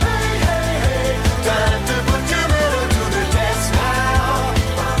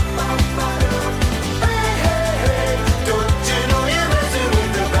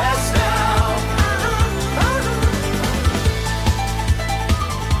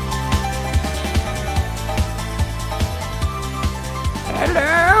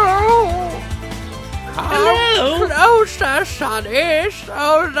closer, Sonny,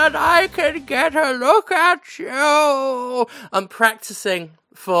 so that I can get a look at you. I'm practicing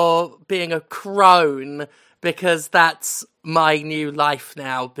for being a crone because that's my new life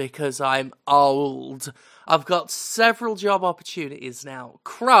now because I'm old. I've got several job opportunities now.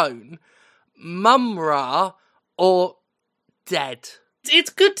 Crone, Mumra, or dead.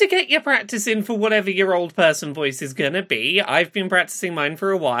 It's good to get your practice in for whatever your old person voice is gonna be. I've been practicing mine for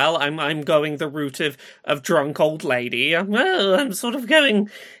a while. I'm going the route of drunk old lady. I'm sort of going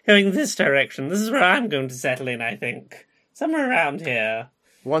this direction. This is where I'm going to settle in, I think. Somewhere around here.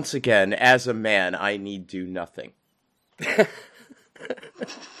 Once again, as a man, I need do nothing.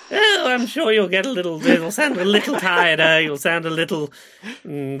 Oh, I'm sure you'll it'll sound a little tireder, you'll sound a little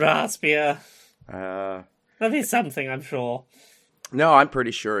raspier. There'll be something, I'm sure. No, I'm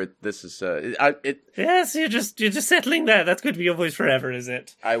pretty sure this is, Yes, you're just settling there. That's going to be your voice forever, is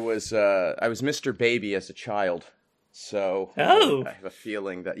it? I was Mr. Baby as a child, so Oh. I have a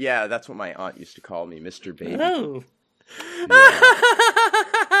feeling that, yeah, that's what my aunt used to call me, Mr. Baby. Oh.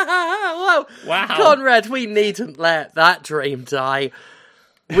 Whoa. Wow. Conrad, we needn't let that dream die.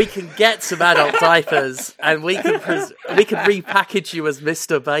 We can get some adult diapers, and we can repackage you as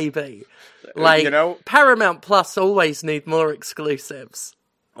Mr. Baby. Like, Paramount Plus always need more exclusives.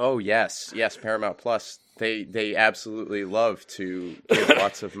 Oh, yes, Paramount Plus. They absolutely love to give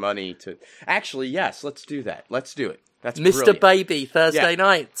lots of money to... Actually, yes, let's do that. Let's do it. That's Mr. brilliant. Baby, Thursday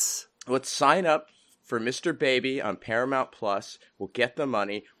nights. Let's sign up for Mr. Baby on Paramount Plus. We'll get the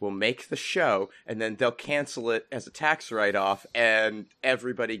money, we'll make the show, and then they'll cancel it as a tax write-off, and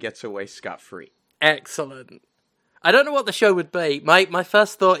everybody gets away scot-free. Excellent. I don't know what the show would be. My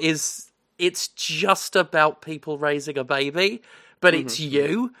first thought is it's just about people raising a baby, but it's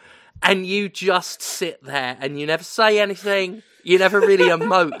you, and you just sit there, and you never say anything, you never really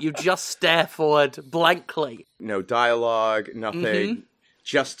emote, you just stare forward blankly. No dialogue, nothing.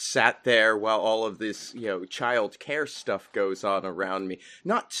 Just sat there while all of this, child care stuff goes on around me.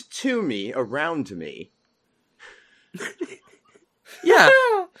 Not to me, around me. Yeah.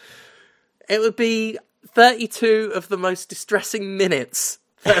 It would be 32 of the most distressing minutes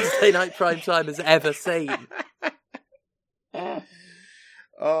Thursday Night Primetime has ever seen.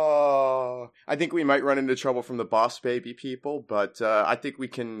 Oh, I think we might run into trouble from the Boss Baby people, but I think we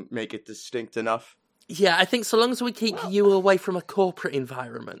can make it distinct enough. Yeah, I think so long as we keep you away from a corporate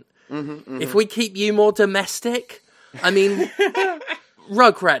environment. If we keep you more domestic, I mean,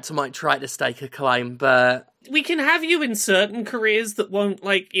 Rugrats might try to stake a claim, but... We can have you in certain careers that won't,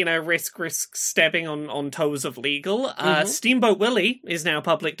 risk stepping on toes of legal. Steamboat Willie is now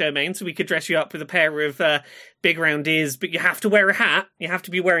public domain, so we could dress you up with a pair of big round ears, but you have to wear a hat. You have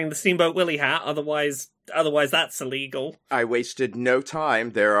to be wearing the Steamboat Willie hat, otherwise that's illegal. I wasted no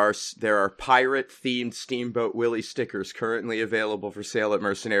time. There are pirate-themed Steamboat Willie stickers currently available for sale at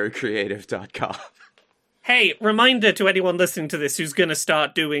mercenarycreative.com. Hey, reminder to anyone listening to this who's going to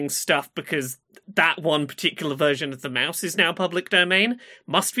start doing stuff because that one particular version of the mouse is now public domain.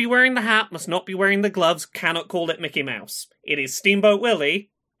 Must be wearing the hat, must not be wearing the gloves, cannot call it Mickey Mouse. It is Steamboat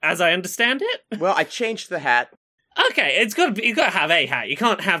Willie, as I understand it. Well, I changed the hat. Okay, you've got to have a hat. You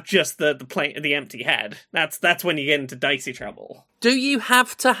can't have just the empty head. That's when you get into dicey trouble. Do you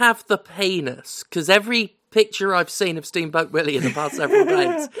have to have the penis? Because every picture I've seen of Steamboat Willie in the past several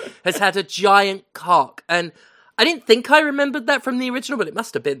days has had a giant cock, and I didn't think I remembered that from the original, but it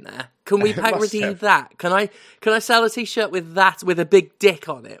must have been there. Can we redeem that? Can I sell a t-shirt with that, with a big dick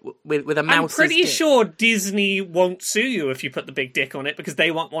on it, with a mouse's I'm pretty dick? sure Disney won't sue you if you put the big dick on it, because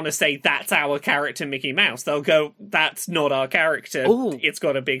they won't want to say, that's our character Mickey Mouse. They'll go, that's not our character. Ooh. It's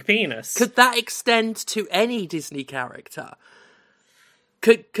got a big penis. Could that extend to any Disney character?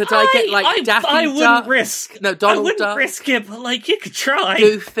 Could I get, Daffy I wouldn't Duck? risk. No, Donald I wouldn't Duck? risk it, but, you could try.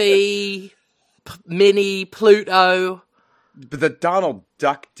 Goofy, Minnie, Pluto. But the Donald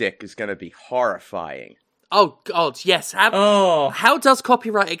Duck dick is going to be horrifying. Oh, God, yes. How does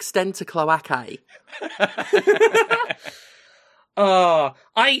copyright extend to cloacae?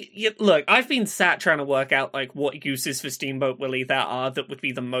 Look, I've been sat trying to work out, what uses for Steamboat Willie there are that would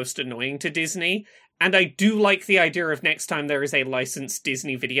be the most annoying to Disney. And I do like the idea of next time there is a licensed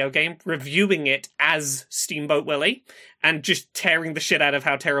Disney video game, reviewing it as Steamboat Willie, and just tearing the shit out of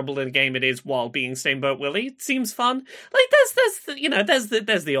how terrible a game it is while being Steamboat Willie. It seems fun. There's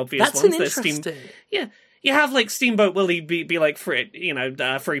the obvious That's ones. an interesting. You have, Steamboat Willie be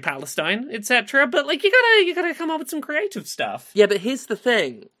free Palestine, etc. But, you gotta come up with some creative stuff. Yeah, but here's the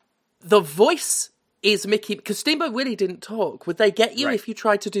thing. The voice is Mickey, because Steamboat Willie didn't talk. Would they get you if you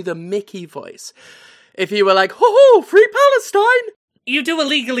tried to do the Mickey voice? If you were like, ho ho, free Palestine! you do a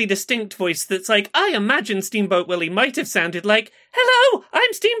legally distinct voice that's like, I imagine Steamboat Willie might have sounded like, hello,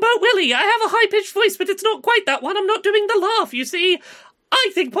 I'm Steamboat Willie. I have a high-pitched voice, but it's not quite that one. I'm not doing the laugh, you see.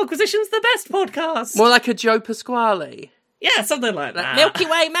 I think Podquisition's the best podcast. More like a Joe Pasquale. Yeah, something like that. Milky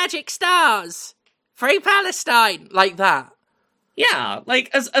Way magic stars. Free Palestine. Like that. Yeah, like,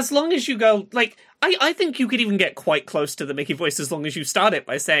 as long as you go, like, I think you could even get quite close to the Mickey voice as long as you start it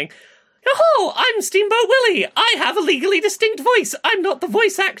by saying, oh, I'm Steamboat Willie. I have a legally distinct voice. I'm not the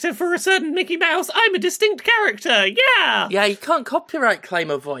voice actor for a certain Mickey Mouse. I'm a distinct character. Yeah. Yeah, you can't copyright claim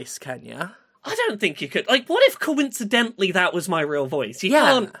a voice, can you? I don't think you could. Like, what if coincidentally that was my real voice? You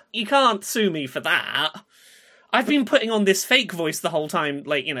can't sue me for that. I've been putting on this fake voice the whole time,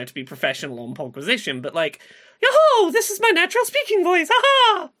 like, you know, to be professional on Podquisition, but like, yo-ho, this is my natural speaking voice,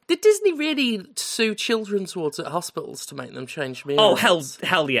 ha-ha! Did Disney really sue children's wards at hospitals to make them change meanings? Oh,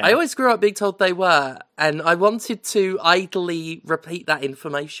 hell yeah. I always grew up being told they were, and I wanted to idly repeat that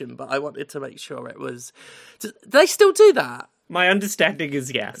information, but I wanted to make sure it was... Do they still do that? My understanding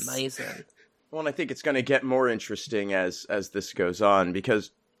is yes. Amazing. Well, and I think it's going to get more interesting as this goes on,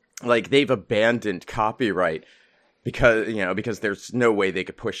 because, like, they've abandoned copyright because there's no way they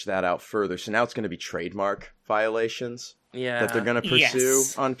could push that out further. So now it's going to be trademark violations that they're going to pursue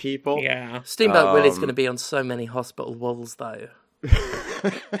on people. Yeah. Steamboat Willie's going to be on so many hospital walls, though.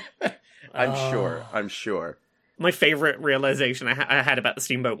 I'm sure. My favourite realisation I had about the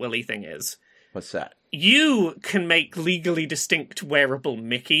Steamboat Willie thing is... What's that? You can make legally distinct wearable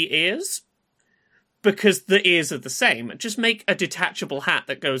Mickey ears, because the ears are the same. Just make a detachable hat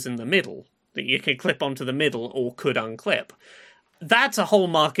that goes in the middle, that you can clip onto the middle or could unclip. That's a whole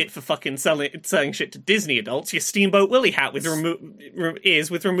market for fucking selling shit to Disney adults. Your Steamboat Willie hat with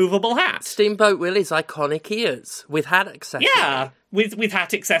ears with removable hats. Steamboat Willie's iconic ears with hat accessory. Yeah, with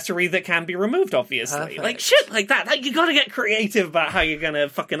hat accessory that can be removed, obviously. Perfect. Like, shit like that. Like, you gotta get creative about how you're gonna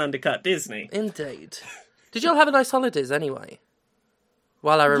fucking undercut Disney. Indeed. Did you all have a nice holidays anyway?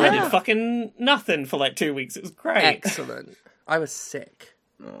 While I remember. I did fucking nothing for like 2 weeks. It was great. Excellent. I was sick.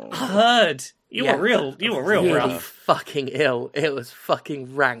 I heard. You were real really rough. Fucking ill. It was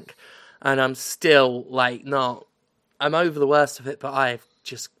fucking rank. And I'm still, like, I'm over the worst of it, but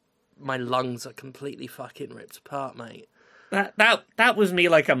my lungs are completely fucking ripped apart, mate. That was me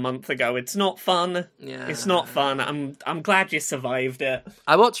like a month ago. It's not fun. Yeah. It's not fun. I'm glad you survived it.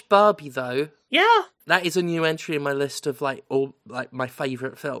 I watched Barbie, though. Yeah. That is a new entry in my list of, all my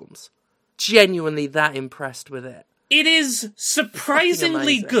favourite films. Genuinely that impressed with it. It is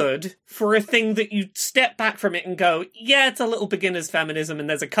surprisingly good for a thing that you step back from it and go, yeah, it's a little beginner's feminism, and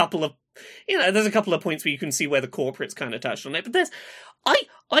there's a couple of points where you can see where the corporates kind of touched on it. But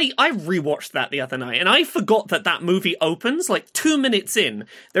I rewatched that the other night, and I forgot that movie opens, like 2 minutes in,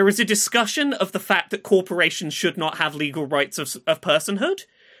 there is a discussion of the fact that corporations should not have legal rights of personhood,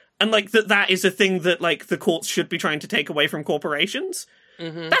 and like that is a thing that like the courts should be trying to take away from corporations.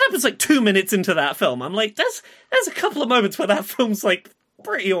 Mm-hmm. That happens like 2 minutes into that film. I'm like, there's a couple of moments where that film's like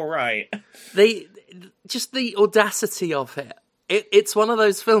pretty alright. Just the audacity of it. It's one of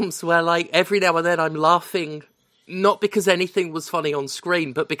those films where like every now and then I'm laughing, not because anything was funny on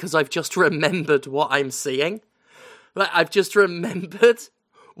screen, but because I've just remembered what I'm seeing. Like I've just remembered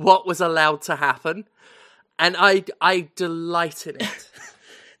what was allowed to happen, and I delight in it.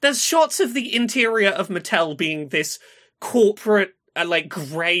 There's shots of the interior of Mattel being this corporate, like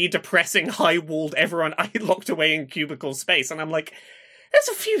grey, depressing, high-walled, everyone locked away in cubicle space, and I'm like, there's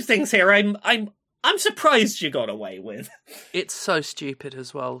a few things here I'm surprised you got away with. It's so stupid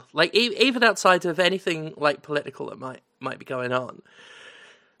as well. Like even outside of anything like political that might be going on,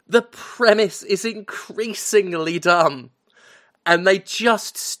 the premise is increasingly dumb, and they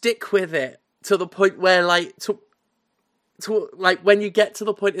just stick with it to the point where like like when you get to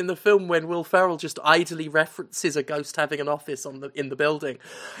the point in the film when Will Ferrell just idly references a ghost having an office in the building,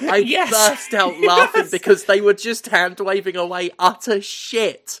 I burst out laughing because they were just hand waving away utter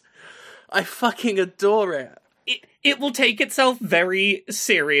shit. I fucking adore it. It will take itself very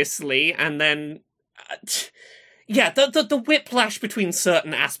seriously, and then the whiplash between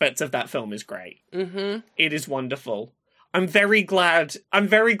certain aspects of that film is great. Mm-hmm. It is wonderful. I'm very glad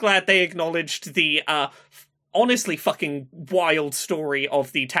they acknowledged the honestly fucking wild story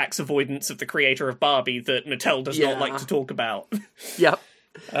of the tax avoidance of the creator of Barbie that Mattel does not like to talk about. Yep.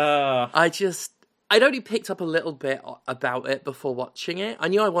 I'd only picked up a little bit about it before watching it. I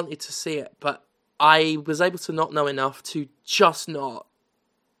knew I wanted to see it, but I was able to not know enough to just not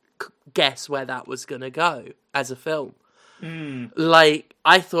guess where that was going to go as a film. Mm. Like,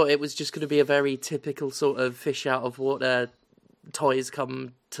 I thought it was just going to be a very typical sort of fish out of water, toys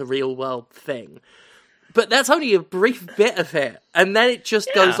come to real world thing. But that's only a brief bit of it, and then it just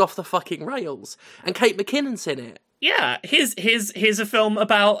goes off the fucking rails. And Kate McKinnon's in it. Yeah, here's a film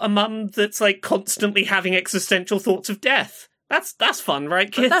about a mum that's like constantly having existential thoughts of death. That's fun,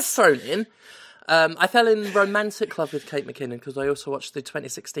 right, kids? But that's thrown in. I fell in romantic love with Kate McKinnon because I also watched the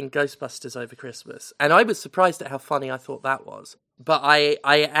 2016 Ghostbusters over Christmas, and I was surprised at how funny I thought that was. But I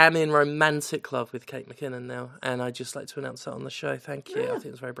am in romantic love with Kate McKinnon now, and I'd just like to announce that on the show. Thank you. I think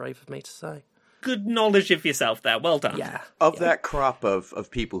it's very brave of me to say. Good knowledge of yourself there. Well done. Yeah. Of that crop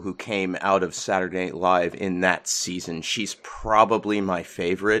of people who came out of Saturday Night Live in that season, she's probably my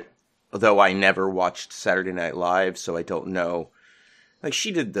favorite. Although I never watched Saturday Night Live, so I don't know. Like,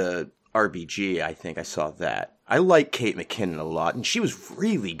 she did the RBG, I think I saw that. I like Kate McKinnon a lot, and she was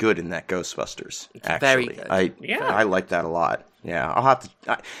really good in that Ghostbusters, actually. Very good. I like that a lot. Yeah, I'll have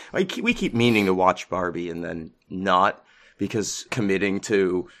to... we keep meaning to watch Barbie and then not, because committing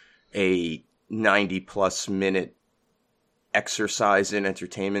to a 90-plus minute exercise in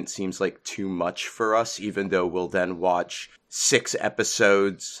entertainment seems like too much for us, even though we'll then watch 6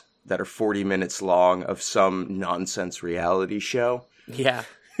 episodes that are 40 minutes long of some nonsense reality show. Yeah.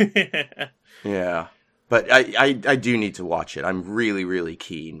 Yeah. But I do need to watch it. I'm really, really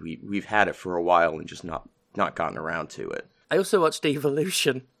keen. We've had it for a while and just not gotten around to it. I also watched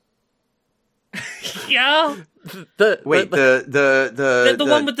Evolution. Yeah. The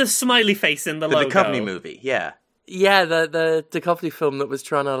one with the smiley face in the logo. The Duchovny movie, yeah. Yeah, the Duchovny film that was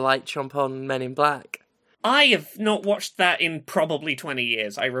trying to, like, chomp on Men in Black. I have not watched that in probably 20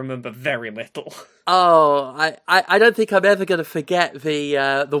 years. I remember very little. Oh, I don't think I'm ever going to forget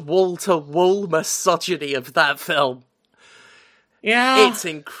the wall-to-wall misogyny of that film. Yeah. It's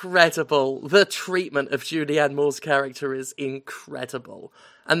incredible. The treatment of Julianne Moore's character is incredible.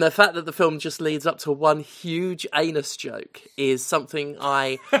 And the fact that the film just leads up to one huge anus joke is something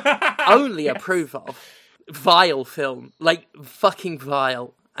I only approve of. Vile film. Like, fucking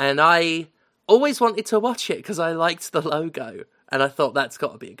vile. And I always wanted to watch it because I liked the logo. And I thought that's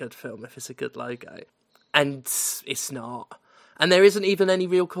got to be a good film if it's a good logo. And it's not. And there isn't even any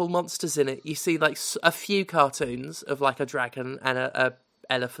real cool monsters in it. You see, like, a few cartoons of, like, a dragon and a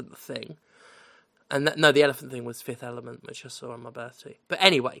elephant thing. And the elephant thing was Fifth Element, which I saw on my birthday. But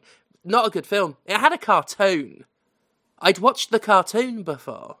anyway, not a good film. It had a cartoon. I'd watched the cartoon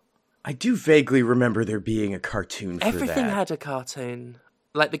before. I do vaguely remember there being a cartoon for Everything that. had a cartoon.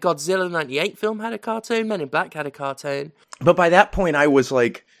 Like, the Godzilla 98 film had a cartoon. Men in Black had a cartoon. But by that point, I was,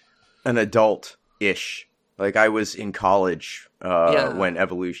 like, an adult-ish. Like, I was in college when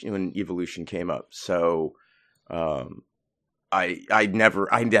Evolution came up. So, I had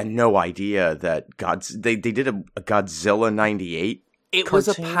no idea that they did a Godzilla 98 It cartoon? was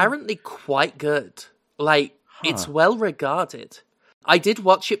apparently quite good. Like, it's well regarded. I did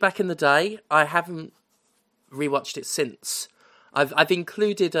watch it back in the day. I haven't rewatched it since. I've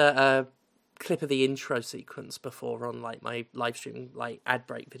included a clip of the intro sequence before on, like, my live stream, like, ad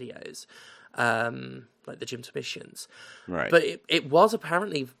break videos, like the gym submissions. Right. But it was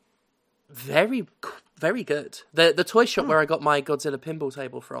apparently very, very good. The toy shop where I got my Godzilla pinball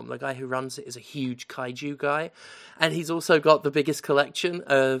table from, the guy who runs it is a huge kaiju guy, and he's also got the biggest collection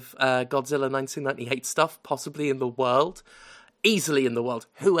of Godzilla 1998 stuff possibly in the world. Easily in the world.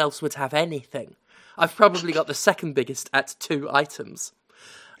 Who else would have anything? I've probably got the second biggest at 2 items.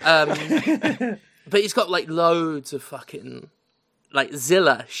 But he's got, like, loads of fucking, like,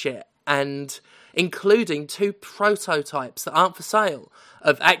 Zilla shit, and including 2 prototypes that aren't for sale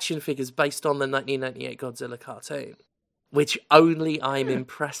of action figures based on the 1998 Godzilla cartoon, which only I'm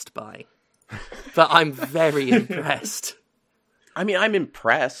impressed by. But I'm very impressed. I mean, I'm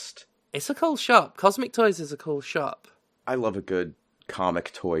impressed. It's a cool shop. Cosmic Toys is a cool shop. I love a good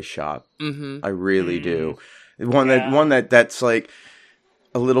comic toy shop. Mm-hmm. I really do. One that's like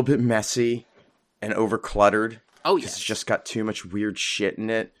a little bit messy and overcluttered. Oh yeah, it's just got too much weird shit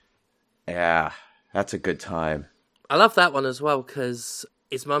in it. Yeah, that's a good time. I love that one as well because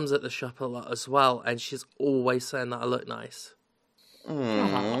his mum's at the shop a lot as well, and she's always saying that I look nice.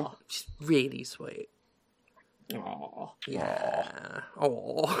 Aww. She's really sweet. Aww. Yeah.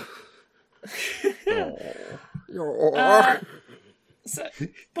 Aww. So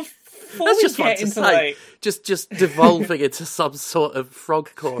before That's we just fun get to into say. like Just devolving into some sort of frog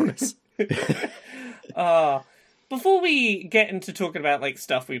chorus. before we get into talking about like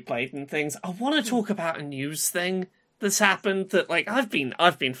stuff we played and things, I want to talk about a news thing that's happened that like I've been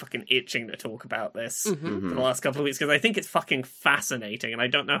fucking itching to talk about this for the last couple of weeks because I think it's fucking fascinating and I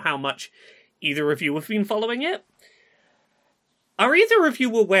don't know how much either of you have been following it. Are either of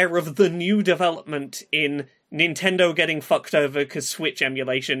you aware of the new development in Nintendo getting fucked over because Switch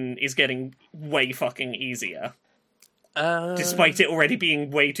emulation is getting way fucking easier. Despite it already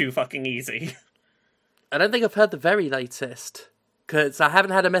being way too fucking easy. I don't think I've heard the very latest, because I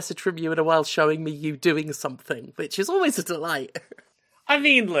haven't had a message from you in a while showing me you doing something, which is always a delight. I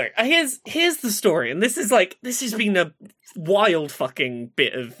mean, look, here's the story, and this has been a wild fucking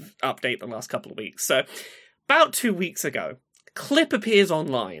bit of update the last couple of weeks. So, about 2 weeks ago, a clip appears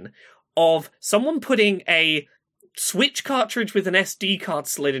online of someone putting a Switch cartridge with an SD card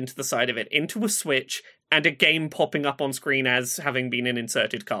slid into the side of it into a Switch, and a game popping up on screen as having been an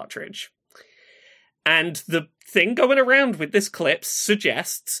inserted cartridge. And the thing going around with this clip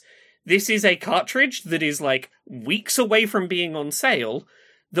suggests this is a cartridge that is like weeks away from being on sale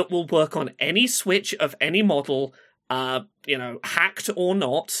that will work on any Switch of any model, hacked or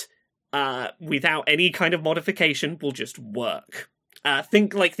not, without any kind of modification, will just work.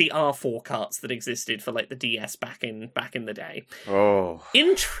 Think like the R4 carts that existed for like the DS back in the day. Oh.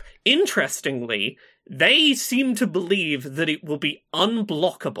 Interestingly, they seem to believe that it will be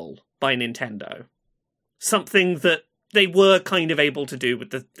unblockable by Nintendo. Something that they were kind of able to do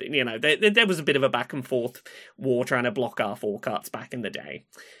with there was a bit of a back and forth war trying to block R4 carts back in the day.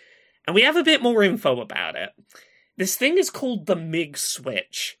 And we have a bit more info about it. This thing is called the MiG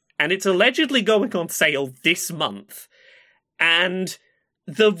Switch, and it's allegedly going on sale this month. And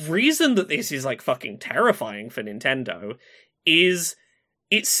the reason that this is like fucking terrifying for Nintendo is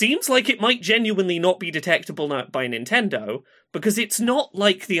it seems like it might genuinely not be detectable by Nintendo, because it's not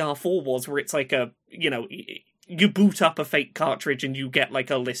like the R4 was, where it's like you boot up a fake cartridge and you get like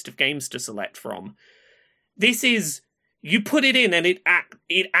a list of games to select from. This is, you put it in and it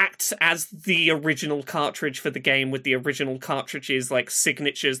acts as the original cartridge for the game, with the original cartridge's like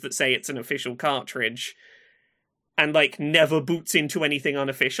signatures that say it's an official cartridge, and like never boots into anything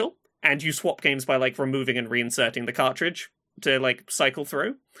unofficial. And you swap games by like removing and reinserting the cartridge to like cycle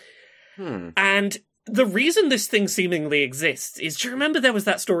through. And the reason this thing seemingly exists is, do you remember there was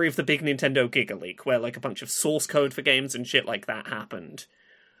that story of the big Nintendo Giga Leak where like a bunch of source code for games and shit like that happened?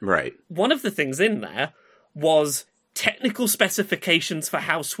 Right. One of the things in there was technical specifications for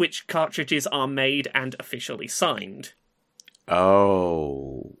how Switch cartridges are made and officially signed.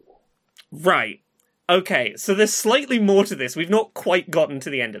 Oh. Right. Okay, so there's slightly more to this. We've not quite gotten to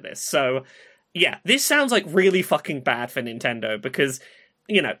the end of this. So, yeah, this sounds like really fucking bad for Nintendo, because,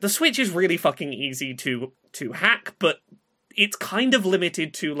 the Switch is really fucking easy to hack, but it's kind of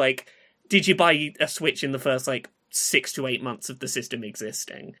limited to, like, did you buy a Switch in the first, 6 to 8 months of the system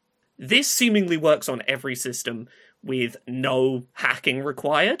existing? This seemingly works on every system with no hacking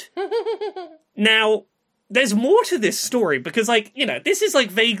required. Now, there's more to this story, because, this is,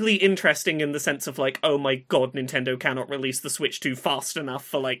 vaguely interesting in the sense of, oh my god, Nintendo cannot release the Switch 2 fast enough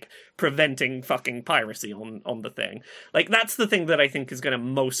for, preventing fucking piracy on the thing. That's the thing that I think is going to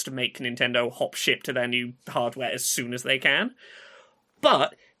most make Nintendo hop ship to their new hardware as soon as they can.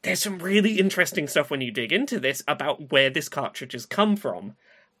 But there's some really interesting stuff when you dig into this about where this cartridge has come from.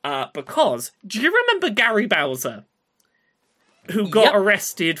 Because, do you remember Gary Bowser? Who got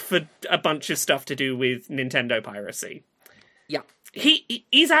arrested for a bunch of stuff to do with Nintendo piracy. Yeah.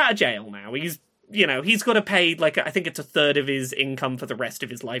 He's out of jail now. He's got to pay, I think it's a third of his income for the rest of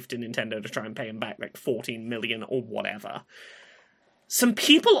his life to Nintendo to try and pay him back, 14 million or whatever. Some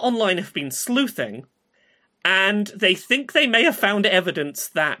people online have been sleuthing, and they think they may have found evidence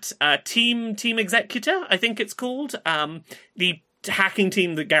that Team Executor, I think it's called, the hacking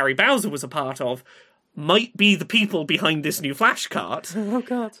team that Gary Bowser was a part of, might be the people behind this new Flash cart. Oh,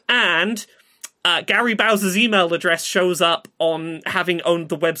 God. And Gary Bowser's email address shows up on having owned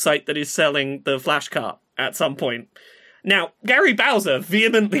the website that is selling the Flash cart at some point. Now, Gary Bowser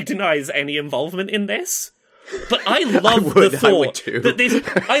vehemently denies any involvement in this, but I love the thought that this...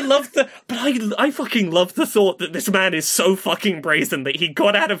 I fucking love the thought that this man is so fucking brazen that he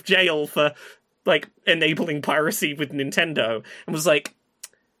got out of jail for, enabling piracy with Nintendo, and was like,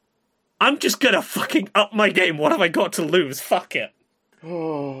 I'm just gonna fucking up my game. What have I got to lose? Fuck it.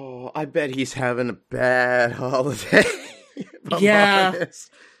 Oh, I bet he's having a bad holiday. Yeah.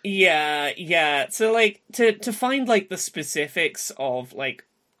 So, to find, the specifics of, where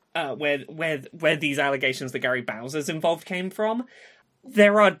these allegations that Gary Bowser's involved came from,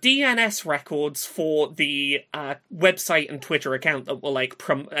 there are DNS records for the website and Twitter account that were,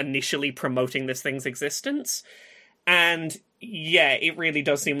 initially promoting this thing's existence. And yeah, it really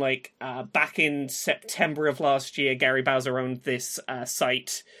does seem like back in September of last year, Gary Bowser owned this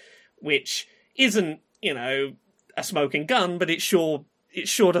site, which isn't, a smoking gun, but it sure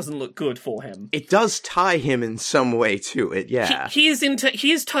doesn't look good for him. It does tie him in some way to it, yeah. He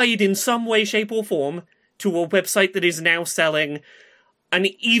is tied in some way, shape, or form to a website that is now selling an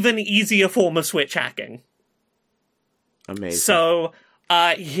even easier form of Switch hacking. Amazing. So,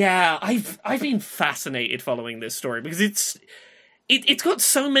 I've been fascinated following this story because it's got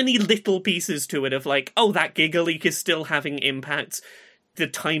so many little pieces to it of like, oh, that Giga leak is still having impacts, the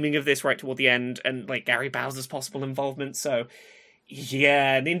timing of this right toward the end, and like Gary Bowser's possible involvement. So,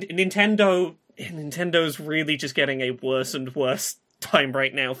 yeah, Nintendo's really just getting a worse and worse time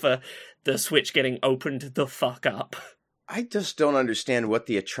right now for the Switch getting opened the fuck up. I just don't understand what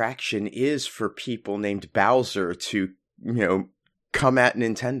the attraction is for people named Bowser to, come at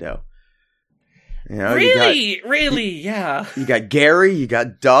Nintendo. Yeah. You got Gary, you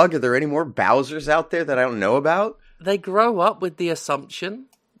got Doug. Are there any more Bowsers out there that I don't know about? They grow up with the assumption,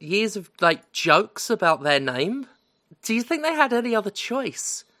 years of, jokes about their name. Do you think they had any other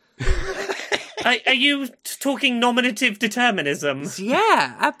choice? Are you talking nominative determinism?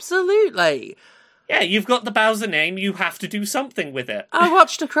 Yeah, absolutely. Yeah, you've got the Bowser name, you have to do something with it. I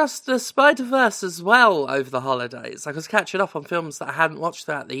watched Across the Spider-Verse as well over the holidays. I was catching up on films that I hadn't watched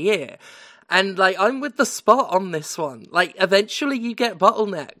throughout the year. And, I'm with the Spot on this one. Eventually you get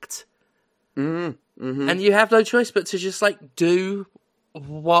bottlenecked. Mm-hmm. And you have no choice but to just, do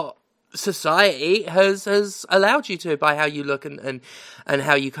what society has allowed you to by how you look and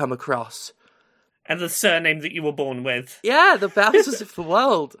how you come across. And the surname that you were born with. Yeah, the Bowsers of the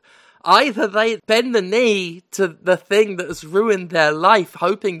world. Either they bend the knee to the thing that has ruined their life,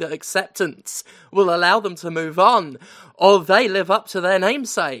 hoping that acceptance will allow them to move on, or they live up to their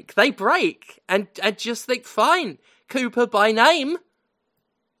namesake. They break and just think, fine, Cooper by name,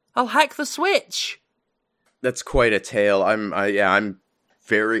 I'll hack the Switch. That's quite a tale. I'm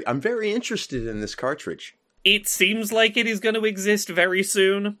very interested in this cartridge. It seems like it is going to exist very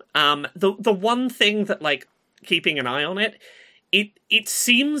soon. The one thing that, keeping an eye on it, it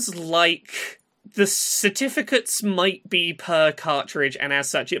seems like the certificates might be per cartridge, and as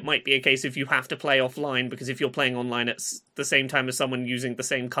such, it might be a case if you have to play offline, because if you're playing online at the same time as someone using the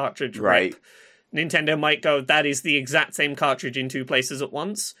same cartridge right, Nintendo might go, that is the exact same cartridge in two places at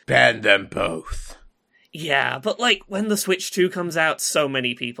once. Ban them both. Yeah, but when the Switch 2 comes out, so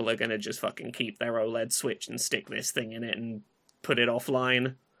many people are gonna just fucking keep their OLED Switch and stick this thing in it and put it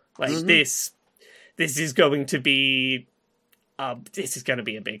offline. This is going to be... this is going to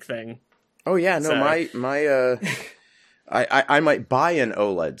be a big thing. Oh yeah, no, so... I might buy an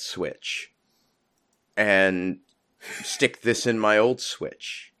OLED Switch and stick this in my old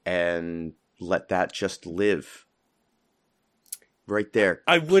Switch and let that just live right there.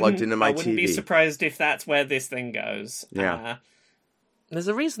 Plugged into my TV. Be surprised if that's where this thing goes. Yeah. There's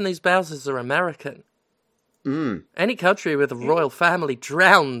a reason these Bowsers are American. Any country with a royal family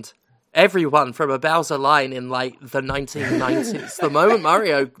drowned everyone from a Bowser line in, the 1990s. The moment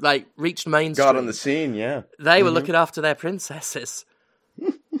Mario, reached mainstream. Got on the scene, yeah. They were looking after their princesses.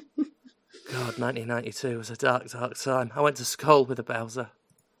 God, 1992 was a dark, dark time. I went to school with a Bowser.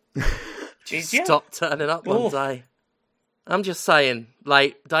 Stopped turning up one day. I'm just saying,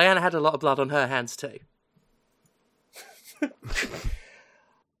 Diana had a lot of blood on her hands too.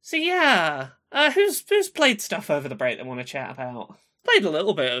 So yeah, who's played stuff over the break that want to chat about? Played a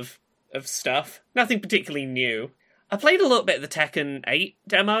little bit of stuff. Nothing particularly new. I played a little bit of the Tekken 8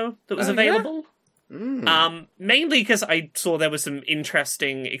 demo that was available. Yeah? Mainly because I saw there was some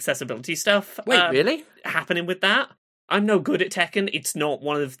interesting accessibility stuff. Wait, really? Happening with that. I'm no good at Tekken. It's not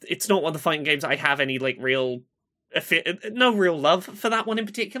one of the fighting games I have any no real love for that one in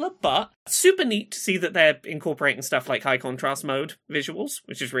particular, but super neat to see that they're incorporating stuff like high contrast mode visuals,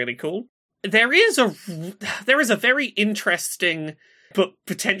 which is really cool. There is a very interesting but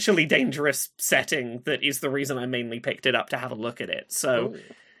potentially dangerous setting that is the reason I mainly picked it up to have a look at it. So,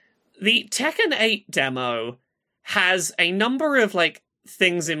 the Tekken 8 demo has a number of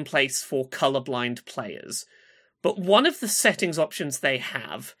things in place for colorblind players, but one of the settings options they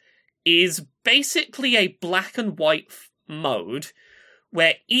have is basically a black and white mode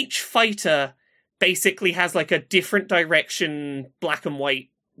where each fighter basically has a different direction, black and white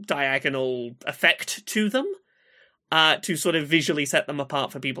diagonal effect to them, to sort of visually set them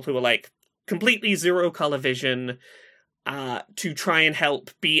apart for people who are completely zero color vision, to try and help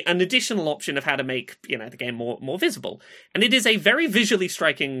be an additional option of how to make, the game more visible. And it is a very visually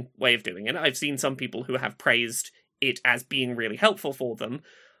striking way of doing it. I've seen some people who have praised it as being really helpful for them,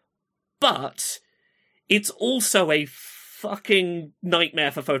 but it's also a fucking nightmare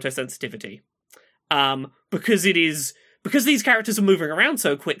for photosensitivity. Because these characters are moving around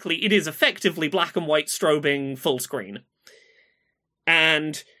so quickly, it is effectively black and white strobing full screen.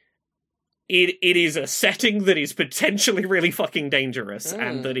 And it is a setting that is potentially really fucking dangerous,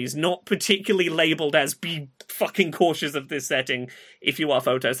 and that is not particularly labeled as be fucking cautious of this setting if you are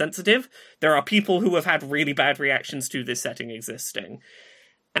photosensitive. There are people who have had really bad reactions to this setting existing.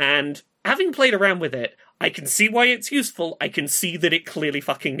 And having played around with it, I can see why it's useful. I can see that it clearly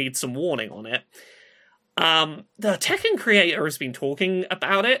fucking needs some warning on it. The Tekken creator has been talking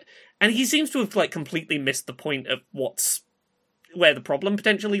about it, and he seems to have like completely missed the point of where the problem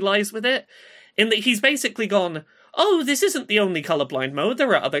potentially lies with it, in that he's basically gone, oh, this isn't the only colorblind mode,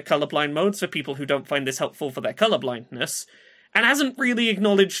 there are other colorblind modes for people who don't find this helpful for their colorblindness, and hasn't really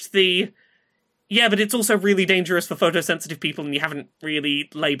acknowledged yeah, but it's also really dangerous for photosensitive people, and you haven't really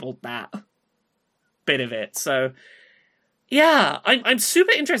labeled that bit of it. So, yeah, I'm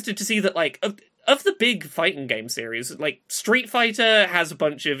super interested to see that, like, of the big fighting game series, like, Street Fighter has a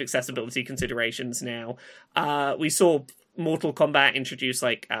bunch of accessibility considerations now. We saw Mortal Kombat introduce,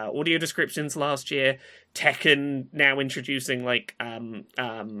 like, audio descriptions last year. Tekken now introducing, like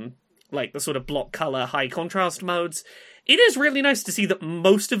the sort of block color, high contrast modes. It is really nice to see that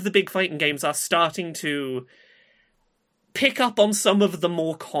most of the big fighting games are starting to pick up on some of the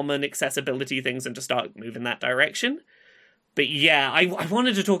more common accessibility things and to start moving that direction. But yeah, I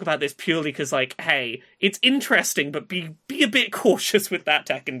wanted to talk about this purely because, like, hey, it's interesting, but be a bit cautious with that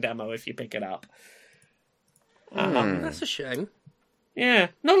Tekken demo if you pick it up. That's a shame. Yeah,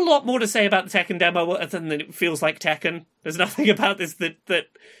 not a lot more to say about the Tekken demo other than that it feels like Tekken. There's nothing about this that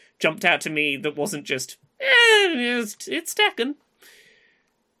jumped out to me that wasn't just, it's Tekken.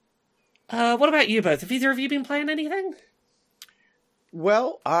 What about you both? Have either of you been playing anything?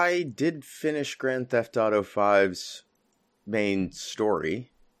 Well, I did finish Grand Theft Auto 5's main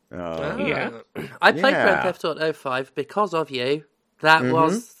story. Yeah. I played Grand Theft Auto 5 because of you. That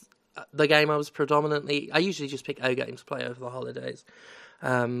was the game I was predominantly... I usually just pick O games to play over the holidays.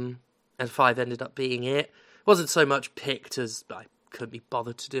 And 5 ended up being it. It wasn't so much picked as I couldn't be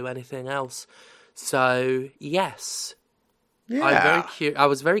bothered to do anything else. So, yes. Yeah. I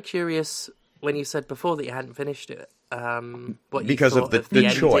was very curious when you said before that you hadn't finished it. What you because thought of the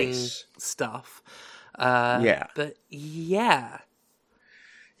ending choice stuff. Yeah. But yeah.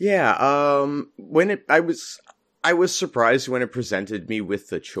 Yeah, I was surprised when it presented me with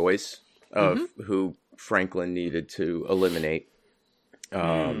the choice of who Franklin needed to eliminate.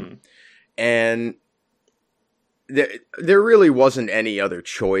 And there really wasn't any other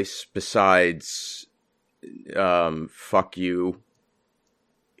choice besides fuck you,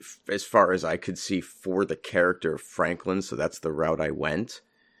 as far as I could see, for the character of Franklin, so that's the route I went.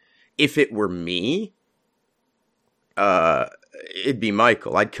 If it were me, it'd be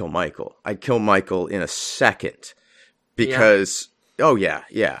Michael. I'd kill Michael. I'd kill Michael in a second. Because,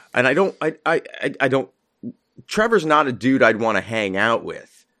 yeah. And I don't, Trevor's not a dude I'd want to hang out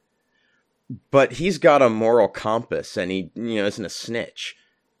with. But he's got a moral compass, and he, isn't a snitch.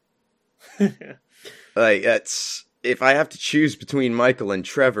 Like, if I have to choose between Michael and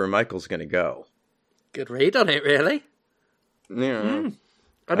Trevor, Michael's gonna go. Good read on it, really. Yeah.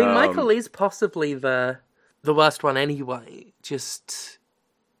 I mean, Michael is possibly the worst one anyway, just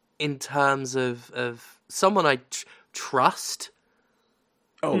in terms of someone I trust.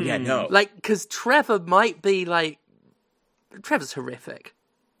 Oh, yeah, no. Like, because Trevor might be, like... Trevor's horrific.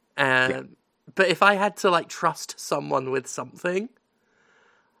 But if I had to, like, trust someone with something,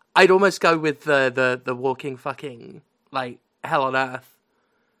 I'd almost go with the walking fucking, like, hell on earth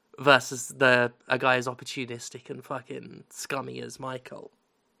versus a guy as opportunistic and fucking scummy as Michael.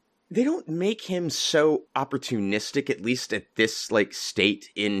 They don't make him so opportunistic, at least at this, like, state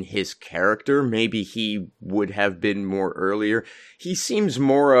in his character. Maybe he would have been more earlier. He seems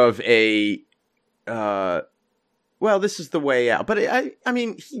more of a, well, this is the way out. But I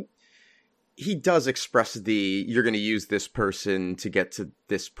mean, he does express you're going to use this person to get to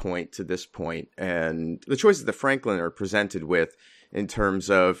this point, and the choices that Franklin are presented with in terms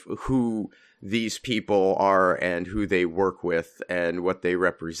of who these people are and who they work with and what they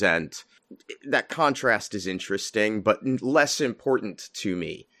represent. That contrast is interesting, but less important to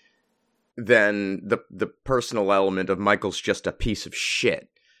me than the personal element of Michael's just a piece of shit,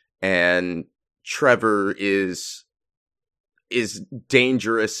 and Trevor is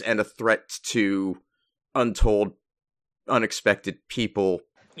dangerous and a threat to untold, unexpected people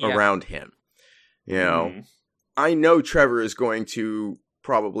around him. I know Trevor is going to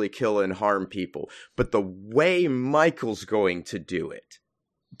probably kill and harm people, but the way Michael's going to do it,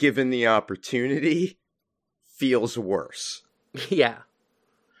 given the opportunity, feels worse. Yeah.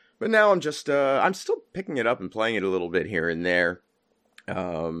 But now I'm still picking it up and playing it a little bit here and there.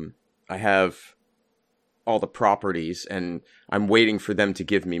 I have all the properties, and I'm waiting for them to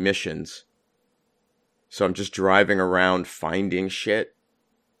give me missions. So I'm just driving around finding shit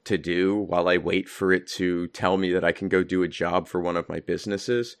to do while I wait for it to tell me that I can go do a job for one of my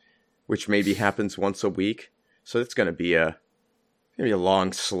businesses, which maybe happens once a week. So it's going to be a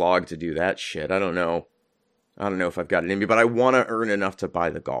long slog to do that shit. I don't know if I've got it in me, but I want to earn enough to buy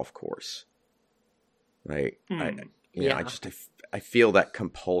the golf course. Right? I feel that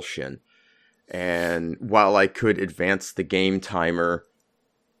compulsion. And while I could advance the game timer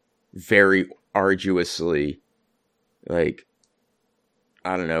very arduously, like,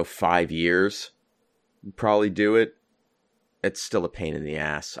 I don't know, 5 years, probably do it. It's still a pain in the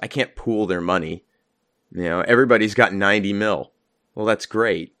ass. I can't pool their money. You know, everybody's got 90 mil. Well, that's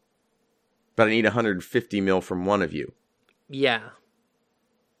great. But I need 150 mil from one of you. Yeah.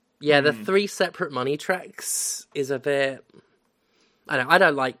 Yeah, the 3 separate money tracks is a bit... I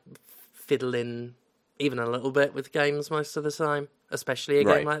don't like fiddling even a little bit with games most of the time, especially a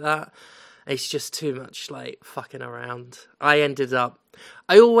game like that. It's just too much, like, fucking around. I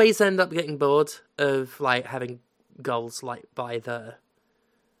always end up getting bored of, like, having goals, like, by the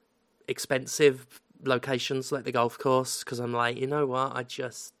expensive locations, like the golf course, because I'm like, you know what,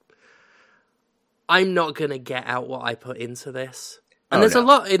 I'm not going to get out what I put into this. And there's a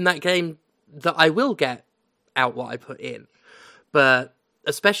lot in that game that I will get out what I put in. But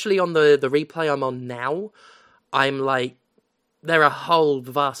especially on the replay I'm on now, I'm like, there are whole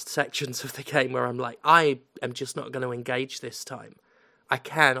vast sections of the game where I'm like, I am just not going to engage this time. I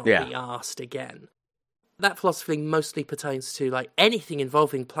cannot be arsed again. That philosophy mostly pertains to like anything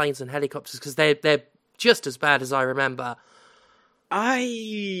involving planes and helicopters, because they're just as bad as I remember.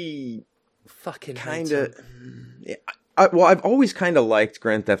 I fucking kind of... I've always kind of liked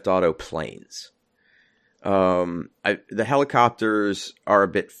Grand Theft Auto planes. The helicopters are a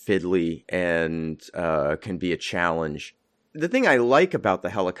bit fiddly and can be a challenge. The thing I like about the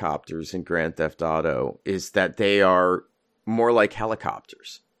helicopters in Grand Theft Auto is that they are more like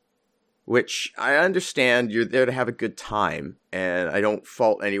helicopters, which I understand you're there to have a good time, and I don't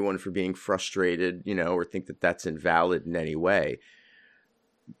fault anyone for being frustrated, or think that that's invalid in any way.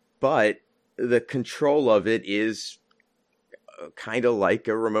 But the control of it is kind of like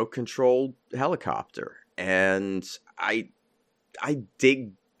a remote-controlled helicopter, and I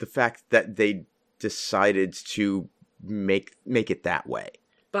dig the fact that they decided to make it that way.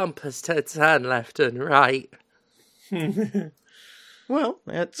 Bumpers to turn left and right. Well,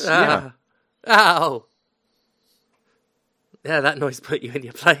 that's Ow. Yeah, that noise put you in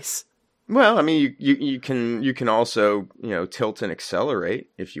your place. Well, I mean, you can also tilt and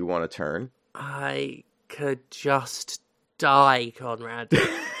accelerate if you want to turn. I could just die, Conrad.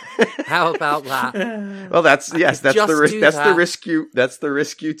 How about that? Well, that's the risk. That's the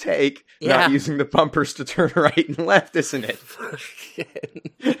risk you take. Yeah. Not using the bumpers to turn right and left, isn't it?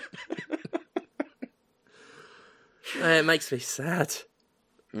 It makes me sad.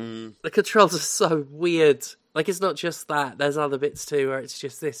 The controls are so weird. Like, it's not just that. There's other bits too where it's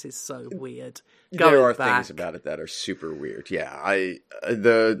just, this is so weird. There are things about it that are super weird. Yeah,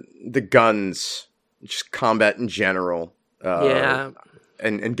 the guns, just combat in general.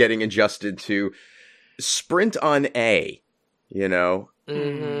 And getting adjusted to sprint on A,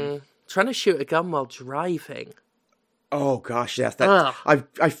 Mm-hmm. Trying to shoot a gun while driving. Oh gosh, yes.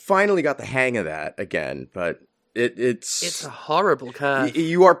 I finally got the hang of that again, but it's a horrible curve.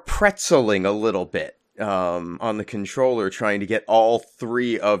 You are pretzeling a little bit on the controller, trying to get all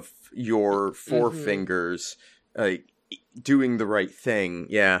 3 of your forefingers doing the right thing.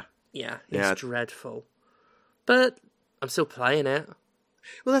 Yeah, it's dreadful. But I'm still playing it.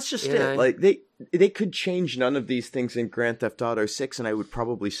 Well, that's just it. Like, they could change none of these things in Grand Theft Auto 6, and I would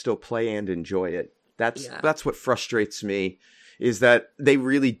probably still play and enjoy it. That's what frustrates me, is that they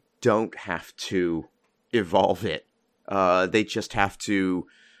really don't have to evolve it. They just have to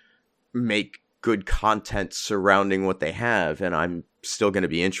make good content surrounding what they have, and I'm still going to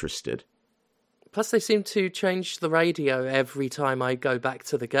be interested. Plus, they seem to change the radio every time I go back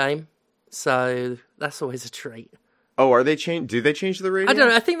to the game, so that's always a treat. Oh, are they do they change the radio? I don't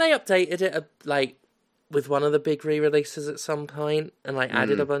know. I think they updated it with one of the big re-releases at some point, and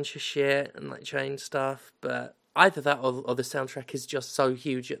added a bunch of shit and changed stuff. But either that or the soundtrack is just so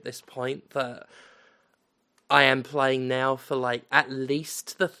huge at this point that I am playing now for at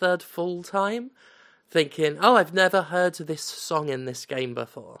least the third full time, thinking, oh, I've never heard this song in this game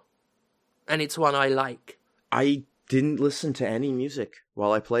before, and it's one I like. I didn't listen to any music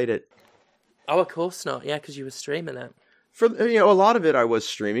while I played it. Oh, of course not. Yeah, because you were streaming it. For a lot of it I was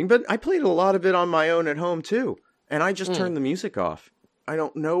streaming, but I played a lot of it on my own at home too, and I just turned the music off. I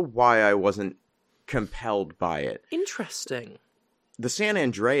don't know why I wasn't compelled by it. Interesting. The San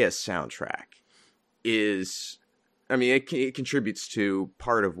Andreas soundtrack is, I mean, it contributes to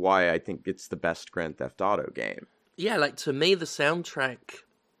part of why I think it's the best Grand Theft Auto game. Yeah, like, to me, the soundtrack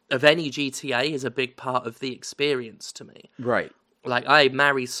of any GTA is a big part of the experience to me. Right. Like, I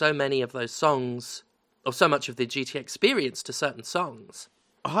marry so many of those songs, or so much of the GTA experience to certain songs.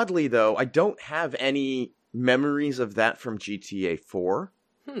 Oddly, though, I don't have any memories of that from GTA 4.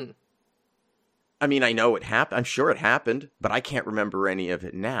 I mean, I know it happened. I'm sure it happened, but I can't remember any of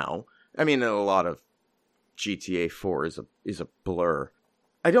it now. I mean, a lot of GTA 4 is a blur.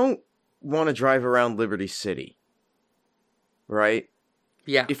 I don't want to drive around Liberty City. Right?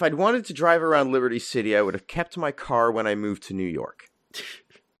 Yeah. If I'd wanted to drive around Liberty City, I would have kept my car when I moved to New York.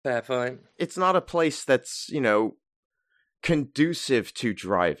 Fair point. It's not a place that's, conducive to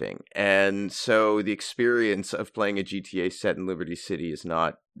driving. And so the experience of playing a GTA set in Liberty City is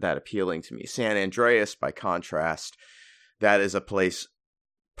not that appealing to me. San Andreas, by contrast, that is a place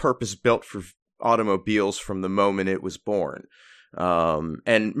purpose-built for automobiles from the moment it was born.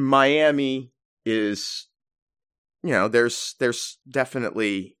 And Miami is, there's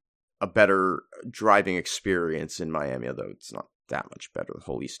definitely a better driving experience in Miami, although it's not that much better. The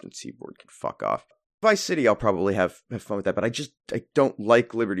whole Eastern Seaboard can fuck off. Vice City, I'll probably have fun with that, but I don't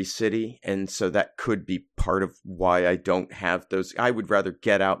like Liberty City, and so that could be part of why I don't have those. I would rather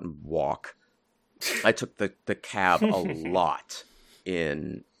get out and walk. I took the cab a lot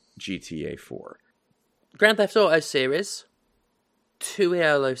in GTA 4. Grand Theft Auto series, 2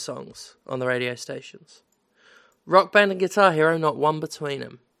 ELO songs on the radio stations. Rock Band and Guitar Hero, not one between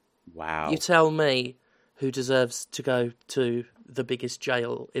them. Wow. You tell me who deserves to go to the biggest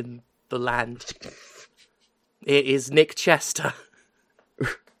jail in the land. It is Nick Chester.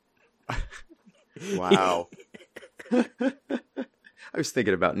 Wow. I was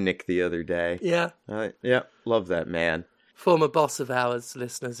thinking about Nick the other day. Yeah. Yeah, love that man. Former boss of ours,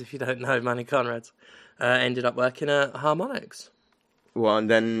 listeners, if you don't know, Manny Conrad, ended up working at Harmonix. Well, and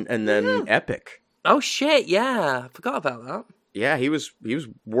then Epic. Oh shit! Yeah, I forgot about that. Yeah, he was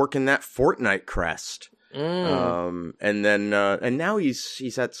working that Fortnite crest. And then and now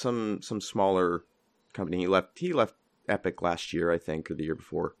he's at some smaller company. He left Epic last year, I think, or the year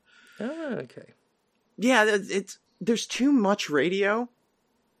before. Oh, okay. Yeah, there's too much radio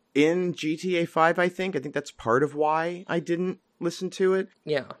in GTA 5, I think. I think that's part of why I didn't listen to it.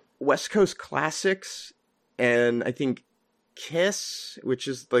 Yeah. West Coast Classics and I think Kiss, which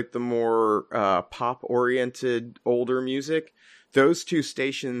is like the more pop-oriented older music. Those two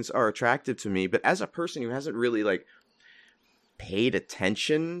stations are attractive to me, but as a person who hasn't really like paid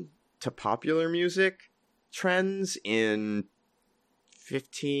attention to popular music trends in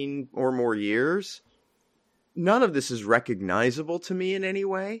 15 or more years, none of this is recognizable to me in any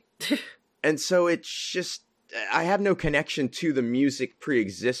way. And so it's just, I have no connection to the music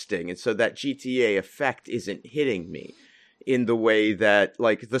pre-existing, and so that GTA effect isn't hitting me in the way that,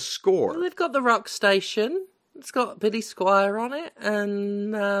 like, the score. Well, they've got the rock station. It's got Billy Squire on it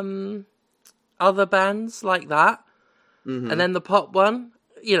and other bands like that. Mm-hmm. And then the pop one,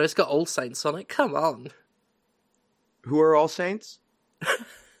 it's got All Saints on it. Come on. Who are All Saints?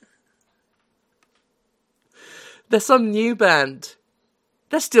 There's some new band.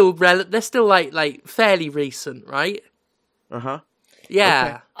 They're still like fairly recent, right? Uh-huh. Yeah.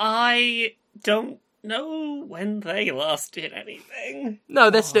 Okay. I don't know when they last did anything.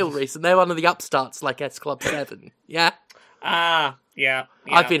 No, they're still recent. They're one of the upstarts like S Club 7. Yeah? Yeah.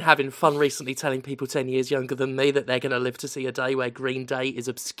 I've been having fun recently telling people 10 years younger than me that they're going to live to see a day where Green Day is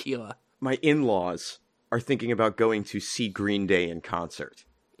obscure. My in-laws are thinking about going to see Green Day in concert.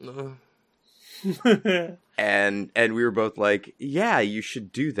 And we were both like, yeah, you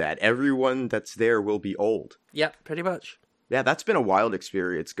should do that. Everyone that's there will be old. Yep, pretty much. Yeah, that's been a wild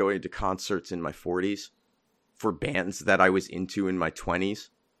experience, going to concerts in my 40s for bands that I was into in my 20s.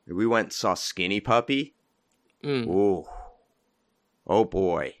 We went and saw Skinny Puppy. Ooh. Oh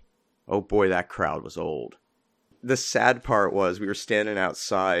boy, that crowd was old. The sad part was we were standing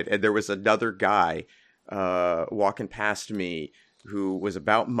outside and there was another guy walking past me who was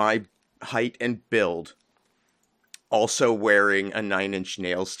about my height and build, also wearing a 9 Inch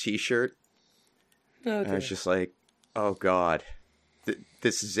Nails t-shirt. And I was just like, oh god,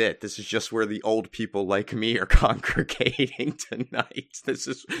 this is it. This is just where the old people like me are congregating tonight. This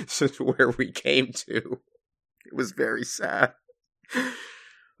is where we came to. It was very sad.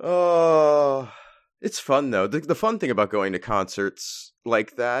 Oh, it's fun though. The fun thing about going to concerts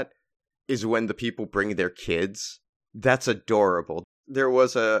like that is when the people bring their kids. That's adorable. There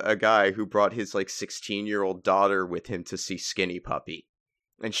was a guy who brought his 16-year-old daughter with him to see Skinny Puppy,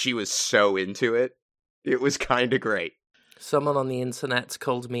 and she was so into it. It was kind of great. Someone on the internet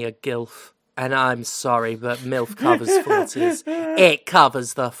called me a gilf, And I'm sorry, but MILF covers 40s. It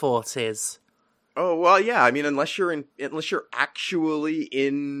covers the 40s. Oh, well, yeah. I mean, unless you're actually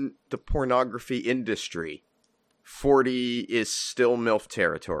in the pornography industry, 40 is still MILF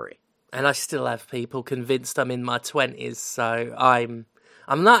territory. And I still have people convinced I'm in my 20s, so I'm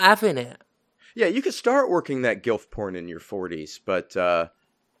not having it. Yeah, you could start working that gilf porn in your 40s, but,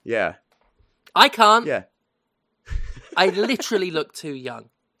 yeah. I can't. Yeah. I literally look too young.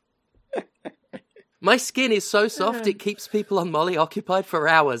 My skin is so soft, it keeps people on Molly occupied for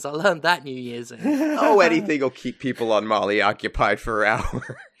hours. I learned that New Year's Eve. Oh, anything will keep people on Molly occupied for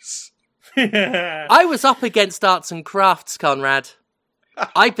hours. I was up against arts and crafts, Conrad.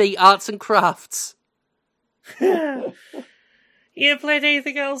 I beat arts and crafts. You played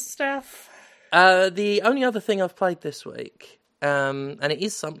anything else, Steph? The only other thing I've played this week, and it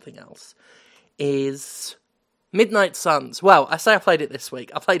is something else, is Midnight Suns. Well, I say I played it this week.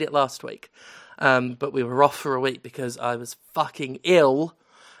 I played it last week. But we were off for a week because I was fucking ill,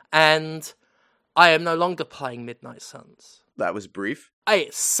 and I am no longer playing Midnight Suns. That was brief.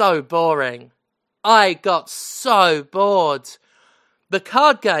 It's so boring. I got so bored. The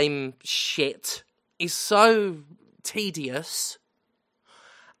card game shit is so tedious,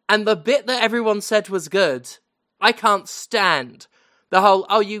 and the bit that everyone said was good, I can't stand. The whole,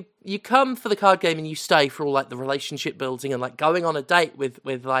 you come for the card game and you stay for all, like, the relationship building and, like, going on a date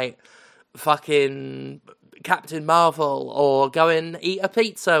with like, fucking Captain Marvel, or go and eat a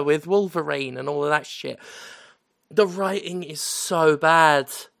pizza with Wolverine and all of that shit. The writing is so bad.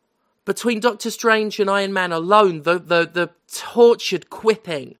 Between Doctor Strange and Iron Man alone, the tortured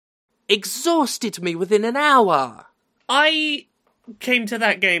quipping exhausted me within an hour. I came to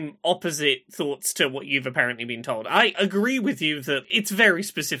that game opposite thoughts to what you've apparently been told. I agree with you that it's very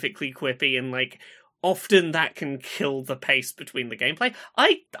specifically quippy, and, like, often that can kill the pace between the gameplay.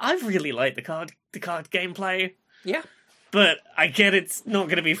 I really like the card gameplay. Yeah. But I get it's not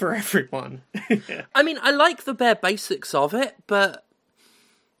going to be for everyone. I mean, I like the bare basics of it, but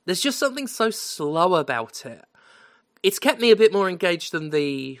there's just something so slow about it. It's kept me a bit more engaged than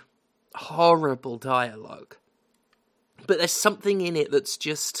the horrible dialogue. But there's something in it that's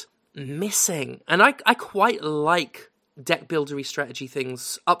just missing. And I quite like deck buildery strategy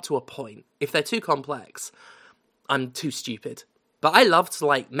things up to a point. If they're too complex, I'm too stupid. But I loved,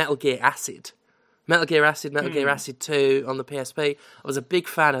 like, Metal Gear Acid, Metal Gear Acid 2 on the PSP. I was a big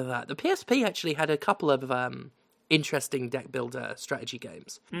fan of that. The PSP actually had a couple of interesting deck builder strategy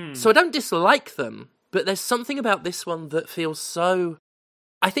games. So I don't dislike them, but there's something about this one that feels so...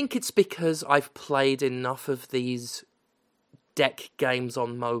 I think it's because I've played enough of these deck games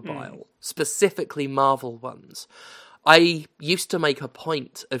on mobile, specifically Marvel ones. I used to make a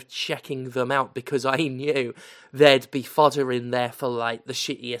point of checking them out because I knew there'd be fodder in there for, like, the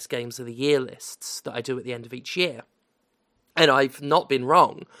shittiest games of the year lists that I do at the end of each year. And I've not been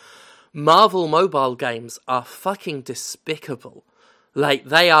wrong. Marvel mobile games are fucking despicable. Like,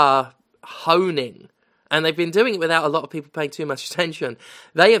 they are honing, and they've been doing it without a lot of people paying too much attention.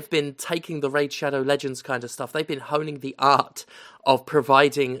 They have been taking the Raid Shadow Legends kind of stuff. They've been honing the art of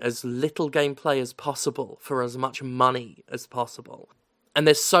providing as little gameplay as possible for as much money as possible. And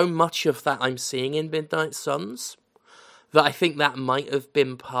there's so much of that I'm seeing in Midnight Suns that I think that might have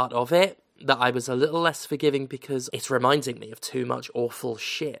been part of it, that I was a little less forgiving because it's reminding me of too much awful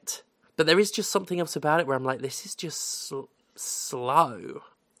shit. But there is just something else about it where I'm like, this is just slow.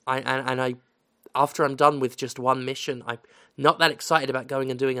 I after I'm done with just one mission, I'm not that excited about going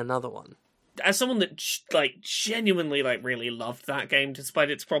and doing another one. As someone that, genuinely, really loved that game despite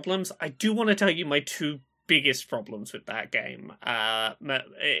its problems, I do want to tell you my two biggest problems with that game,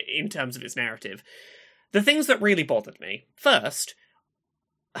 in terms of its narrative. The things that really bothered me. First,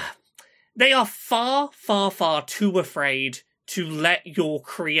 they are far, far, far too afraid to let your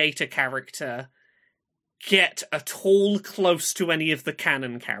creator character get at all close to any of the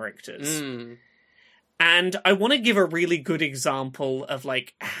canon characters. And I want to give a really good example of,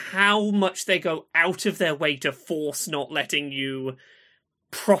 how much they go out of their way to force not letting you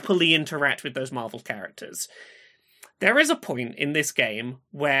properly interact with those Marvel characters. There is a point in this game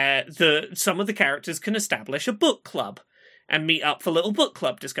where some of the characters can establish a book club and meet up for little book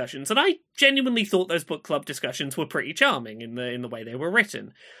club discussions. And I genuinely thought those book club discussions were pretty charming in the way they were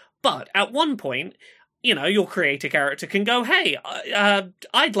written. But at one point, your creator character can go, hey,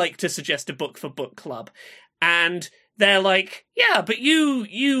 I'd like to suggest a book for book club. And they're like, yeah, but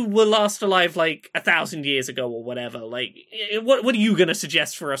you were last alive 1,000 years ago or whatever. What are you going to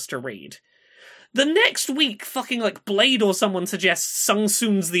suggest for us to read? The next week, fucking Blade or someone suggests Sung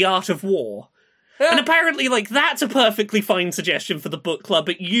Soon's The Art of War. And apparently, that's a perfectly fine suggestion for the book club,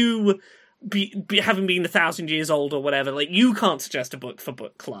 but you having been 1,000 years old or whatever, like, you can't suggest a book for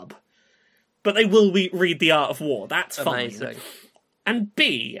book club. But they will read The Art of War. That's amazing. Fine. And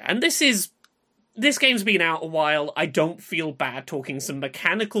B, and this game's been out a while, I don't feel bad talking some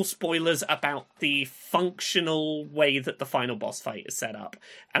mechanical spoilers about the functional way that the final boss fight is set up.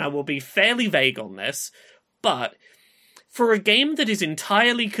 And I will be fairly vague on this, but for a game that is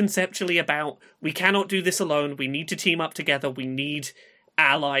entirely conceptually about, we cannot do this alone, we need to team up together, we need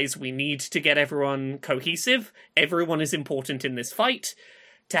allies, we need to get everyone cohesive, everyone is important in this fight,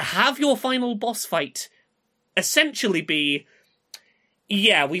 to have your final boss fight essentially be,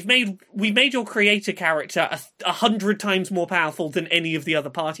 yeah, we've made your creator character 100 times more powerful than any of the other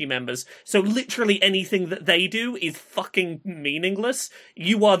party members, so literally anything that they do is fucking meaningless.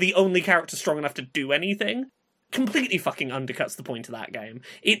 You are the only character strong enough to do anything. Completely fucking undercuts the point of that game.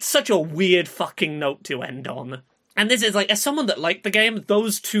 It's such a weird fucking note to end on. And this is, like, as someone that liked the game,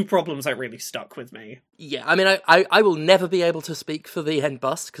 those two problems are really stuck with me. Yeah, I mean, I will never be able to speak for the end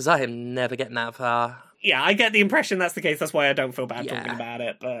boss, because I am never getting that far. Yeah, I get the impression that's the case, that's why I don't feel bad talking about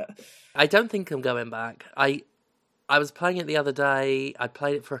it, but... I don't think I'm going back. I was playing it the other day, I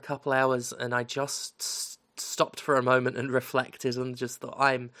played it for a couple hours, and I just stopped for a moment and reflected and just thought,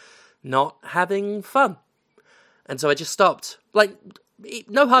 I'm not having fun. And so I just stopped. Like,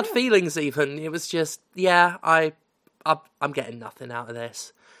 no hard feelings even. It was just, yeah, I'm getting nothing out of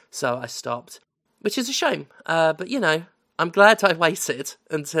this. So I stopped. Which is a shame. But, you know, I'm glad I waited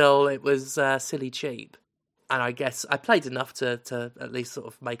until it was silly cheap. And I guess I played enough to at least sort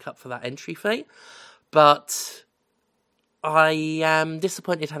of make up for that entry fee. But I am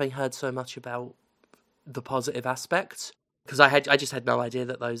disappointed having heard so much about the positive aspects. Because I just had no idea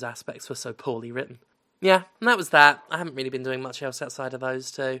that those aspects were so poorly written. Yeah, and that was that. I haven't really been doing much else outside of those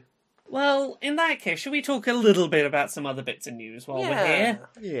two. Well, in that case, should we talk a little bit about some other bits of news while we're here?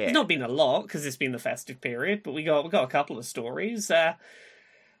 Yeah. There's not been a lot, because it's been the festive period, but we got a couple of stories.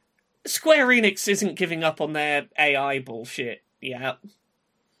 Square Enix isn't giving up on their AI bullshit yet.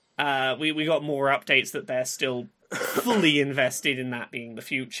 We got more updates that they're still fully invested in that being the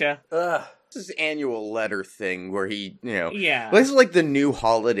future. This is annual letter thing where he, you know... Yeah. This is like the new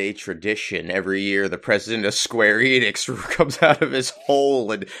holiday tradition. Every year, the president of Square Enix comes out of his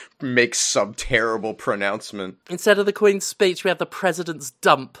hole and makes some terrible pronouncement. Instead of the Queen's speech, we have the president's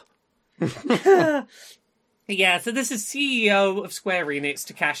dump. Yeah, so this is CEO of Square Enix,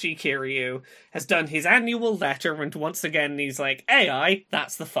 Takashi Kiryu, has done his annual letter, and once again he's like, AI,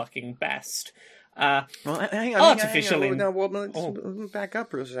 that's the fucking best. Well, hang on. Let's back up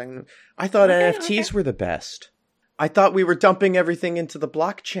for a second. I thought NFTs were the best. I thought we were dumping everything into the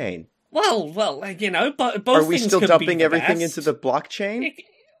blockchain. Well, you know, but both Are we things still could dumping be the everything best. into the blockchain?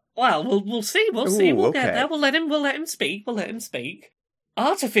 Well, we'll see. We'll see. We'll okay. get there. We'll let him speak.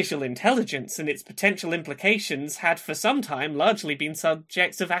 Artificial intelligence and its potential implications had for some time largely been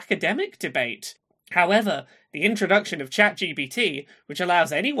subjects of academic debate. However, the introduction of ChatGPT, which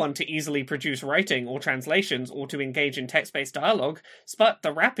allows anyone to easily produce writing or translations or to engage in text-based dialogue, sparked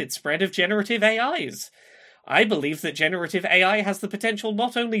the rapid spread of generative AIs. I believe that generative AI has the potential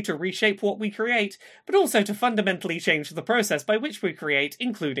not only to reshape what we create, but also to fundamentally change the process by which we create,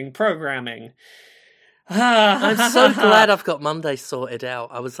 including programming. I'm so glad I've got Monday sorted out.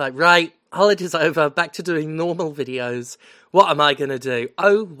 I was like, right, holiday's over, back to doing normal videos. What am I going to do?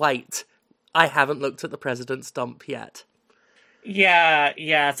 Oh, wait. I haven't looked at the president's dump yet.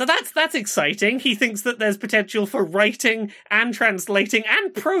 Yeah. So that's exciting. He thinks that there's potential for writing and translating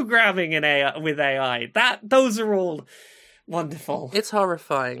and programming in AI with AI. Those are all wonderful. It's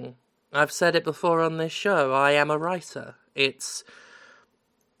horrifying. I've said it before on this show. I am a writer. It's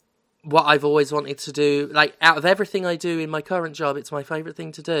what I've always wanted to do. Like, out of everything I do in my current job, it's my favourite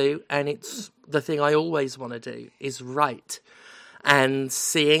thing to do, and it's the thing I always want to do, is write. And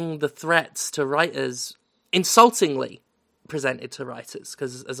seeing the threats to writers insultingly presented to writers,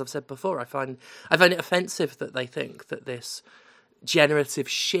 because as I've said before, I find it offensive that they think that this generative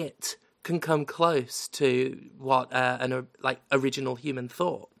shit can come close to what an original human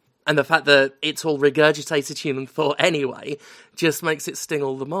thought, and the fact that it's all regurgitated human thought anyway just makes it sting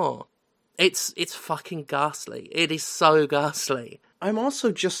all the more. It's fucking ghastly. It is so ghastly. I'm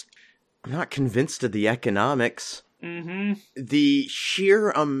not convinced of the economics. Mm-hmm. The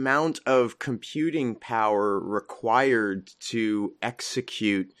sheer amount of computing power required to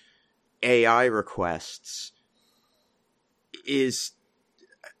execute AI requests is...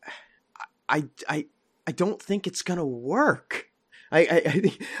 I don't think it's gonna work.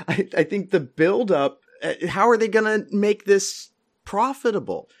 I think the build-up... How are they gonna make this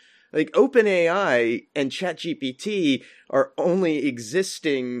profitable? Like, OpenAI and ChatGPT are only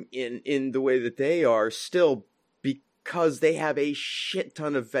existing in the way that they are still because they have a shit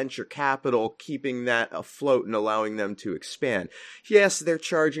ton of venture capital keeping that afloat and allowing them to expand. Yes, they're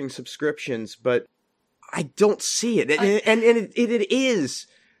charging subscriptions, but I don't see it. And it is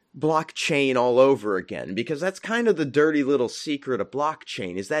blockchain all over again, because that's kind of the dirty little secret of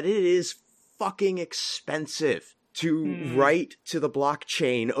blockchain, is that it is fucking expensive to write to the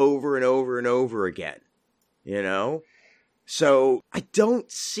blockchain over and over and over again, you know? So I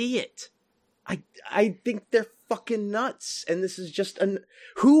don't see it. I think they're fucking nuts, and this is just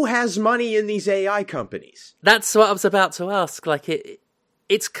who has money in these AI companies? That's what I was about to ask. Like,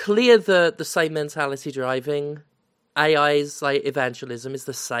 it's clear that the same mentality driving AI's like evangelism is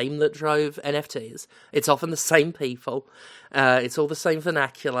the same that drove NFTs. It's often the same people. It's all the same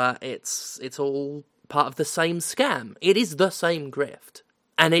vernacular. It's all part of the same scam. It is the same grift.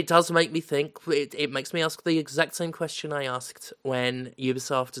 And it does make me think, it makes me ask the exact same question I asked when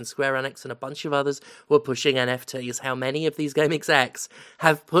Ubisoft and Square Enix and a bunch of others were pushing NFTs. How many of these game execs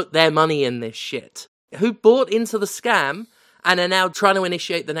have put their money in this shit? Who bought into the scam and are now trying to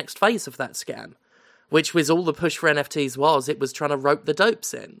initiate the next phase of that scam? Which was all the push for NFTs was. It was trying to rope the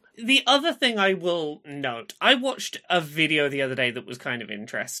dopes in. The other thing I will note, I watched a video the other day that was kind of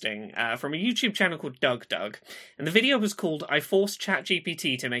interesting from a YouTube channel called Doug. And the video was called I Forced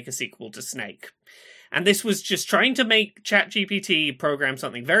ChatGPT to Make a Sequel to Snake. And this was just trying to make ChatGPT program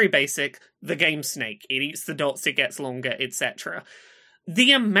something very basic, the game Snake. It eats the dots, it gets longer, etc.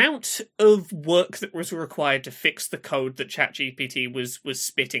 The amount of work that was required to fix the code that ChatGPT was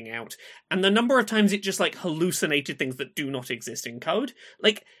spitting out, and the number of times it just, like, hallucinated things that do not exist in code.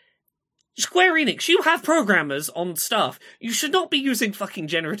 Like, Square Enix, you have programmers on staff. You should not be using fucking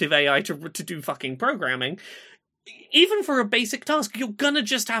generative AI to do fucking programming. Even for a basic task, you're gonna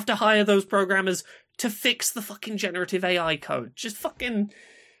just have to hire those programmers to fix the fucking generative AI code. Just fucking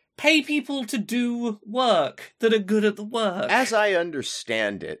pay people to do work that are good at the work. As I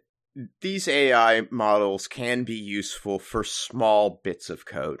understand it, these AI models can be useful for small bits of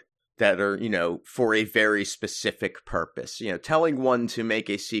code that are, you know, for a very specific purpose. You know, telling one to make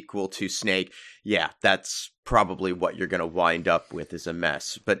a sequel to Snake, yeah, that's probably what you're going to wind up with is a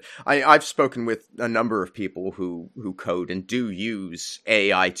mess. But I've spoken with a number of people who code and do use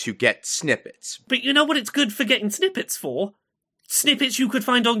AI to get snippets. But you know what it's good for getting snippets for? Snippets you could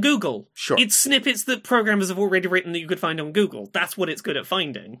find on Google. Sure. It's snippets that programmers have already written that you could find on Google. That's what it's good at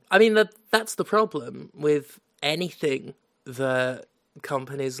finding. I mean, that's the problem with anything that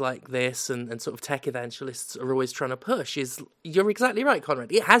companies like this and sort of tech evangelists are always trying to push is, you're exactly right,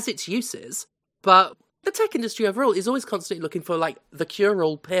 Conrad. It has its uses, but the tech industry overall is always constantly looking for, like, the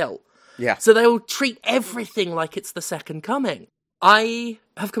cure-all pill. Yeah. So they will treat everything like it's the second coming. I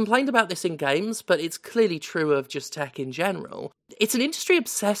have complained about this in games, but it's clearly true of just tech in general. It's an industry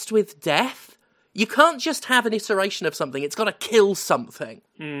obsessed with death. You can't just have an iteration of something. It's got to kill something.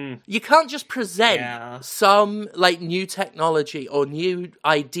 You can't just present some, like, new technology or new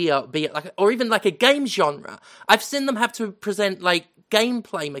idea, be it like, or even like a game genre. I've seen them have to present, like,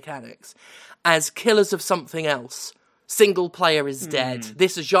 gameplay mechanics as killers of something else. Single player is dead.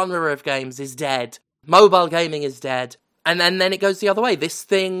 This genre of games is dead. Mobile gaming is dead. And then it goes the other way. This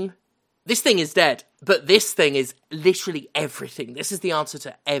thing is dead, but this thing is literally everything. This is the answer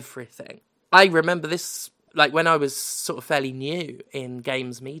to everything. I remember this, like, when I was sort of fairly new in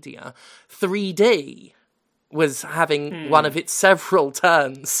games media, 3D was having one of its several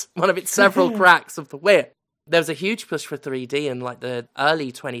turns, one of its several cracks of the whip. There was a huge push for 3D in, like, the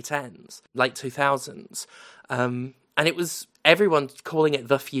early 2010s, late 2000s. And it was everyone calling it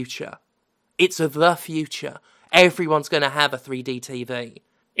the future. It's the future. Everyone's going to have a 3D TV.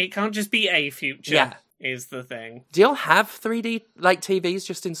 It can't just be a future, is the thing. Do y'all have 3D, like, TVs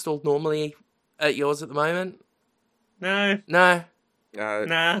just installed normally at yours at the moment? No. No.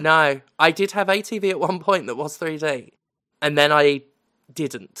 Nah. No. I did have a TV at one point that was 3D. And then I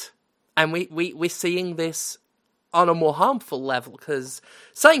didn't. And we're seeing this on a more harmful level, because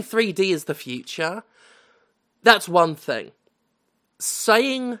saying 3D is the future, that's one thing.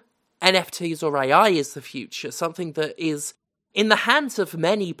 Saying NFTs or AI is the future, something that is in the hands of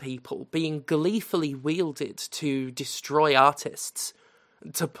many people, being gleefully wielded to destroy artists,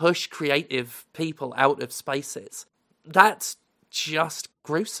 to push creative people out of spaces. That's just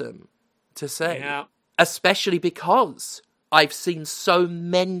gruesome to say. Yeah. Especially because I've seen so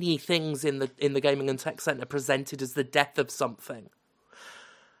many things in the gaming and tech centre presented as the death of something.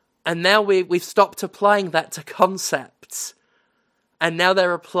 And now we've stopped applying that to concepts. And now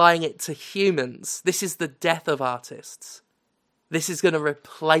they're applying it to humans. This is the death of artists. This is going to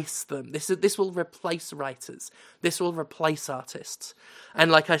replace them. This will replace writers. This will replace artists. And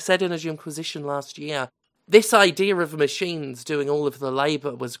like I said in a Jumquisition last year, this idea of machines doing all of the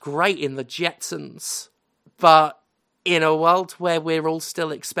labour was great in the Jetsons, but in a world where we're all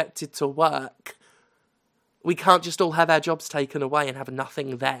still expected to work, we can't just all have our jobs taken away and have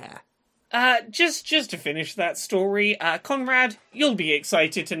nothing there. Just to finish that story, Conrad, you'll be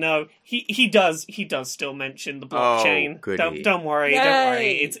excited to know he does still mention the blockchain. Oh, goody. Don't worry,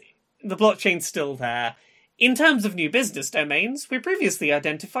 It's the blockchain's still there. In terms of new business domains, we previously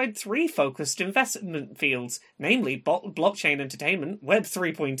identified 3 focused investment fields, namely blockchain entertainment, Web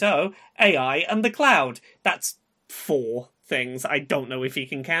 3.0, AI, and the cloud. That's 4 things. I don't know if you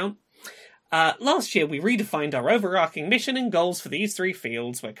can count. Last year, we redefined our overarching mission and goals for these 3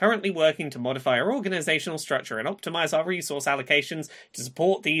 fields. We're currently working to modify our organizational structure and optimize our resource allocations to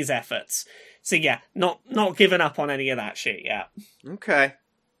support these efforts. So yeah, not giving up on any of that shit yet. Okay.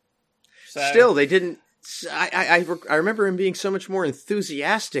 So, Still, they didn't... I remember him being so much more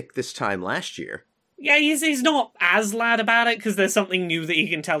enthusiastic this time last year. Yeah, he's not as loud about it, because there's something new that he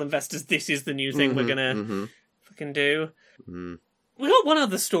can tell investors, this is the new thing we're gonna fucking do. Mm. We got one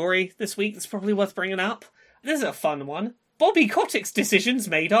other story this week that's probably worth bringing up. This is a fun one. Bobby Kotick's decisions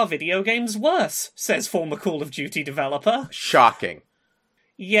made our video games worse, says former Call of Duty developer. Shocking.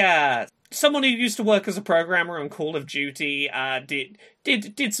 Yeah, someone who used to work as a programmer on Call of Duty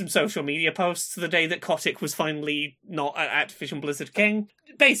did some social media posts the day that Kotick was finally not at Activision Blizzard King,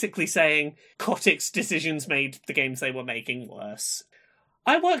 basically saying Kotick's decisions made the games they were making worse.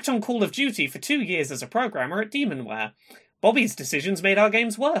 I worked on Call of Duty for 2 years as a programmer at Demonware. Bobby's decisions made our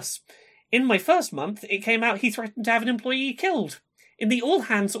games worse. In my first month, it came out he threatened to have an employee killed. In the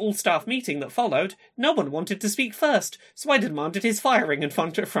all-hands, all-staff meeting that followed, no one wanted to speak first, so I demanded his firing in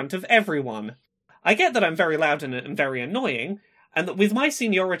front of everyone. I get that I'm very loud and very annoying, and that with my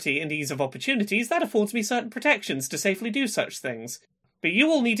seniority and ease of opportunities, that affords me certain protections to safely do such things. But you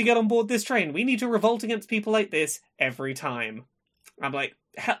all need to get on board this train. We need to revolt against people like this every time. I'm like,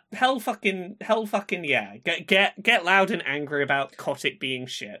 hell fucking yeah. Get loud and angry about Kotick being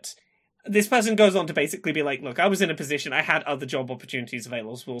shit. This person goes on to basically be like, look, I was in a position, I had other job opportunities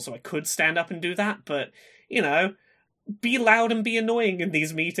available, so I could stand up and do that, but, you know, be loud and be annoying in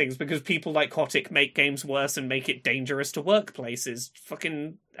these meetings, because people like Kotick make games worse and make it dangerous to workplaces.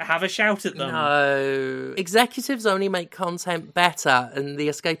 Fucking have a shout at them. No. Executives only make content better, and The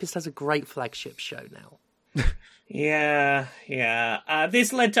Escapist has a great flagship show now. Yeah.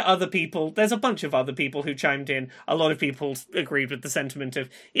 This led to other people. There's a bunch of other people who chimed in. A lot of people agreed with the sentiment of,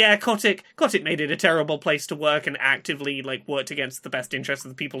 yeah, Kotick made it a terrible place to work and actively, worked against the best interests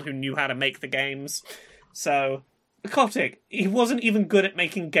of the people who knew how to make the games. So, Kotick, he wasn't even good at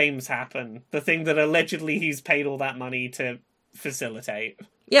making games happen. The thing that allegedly he's paid all that money to facilitate.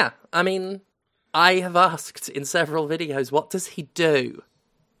 Yeah, I mean, I have asked in several videos, what does he do?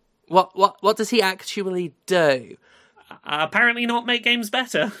 What does he actually do? Apparently not make games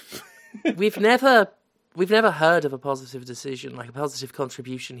better. We've never heard of a positive decision, like a positive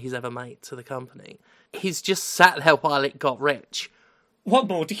contribution he's ever made to the company. He's just sat there while it got rich. What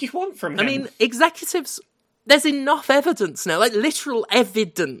more do you want from him? I mean, executives, there's enough evidence now, literal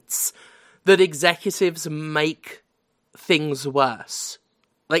evidence, that executives make things worse.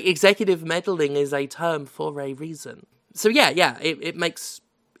 Executive meddling is a term for a reason. So yeah, it makes...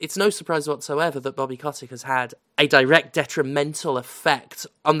 It's no surprise whatsoever that Bobby Kotick has had a direct detrimental effect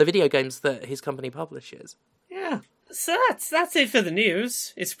on the video games that his company publishes. Yeah, so that's it for the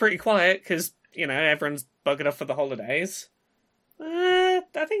news. It's pretty quiet because, everyone's buggered off for the holidays. I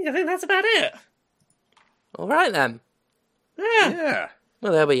think that's about it. All right then. Yeah.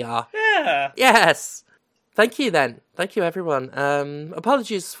 Well, there we are. Yeah. Yes. Thank you then. Thank you everyone.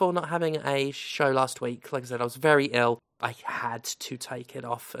 Apologies for not having a show last week. Like I said, I was very ill. I had to take it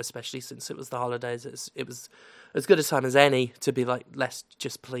off, especially since it was the holidays. It was as good a time as any to be like, let's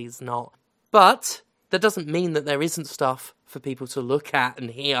just please not. But that doesn't mean that there isn't stuff for people to look at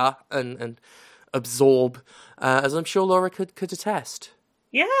and hear and absorb, as I'm sure Laura could attest.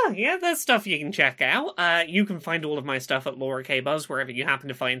 Yeah, there's stuff you can check out. You can find all of my stuff at Laura K. Buzz, wherever you happen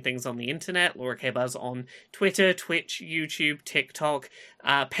to find things on the internet. Laura K. Buzz on Twitter, Twitch, YouTube, TikTok,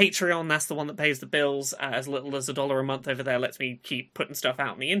 Patreon, that's the one that pays the bills. As little as $1 a month over there lets me keep putting stuff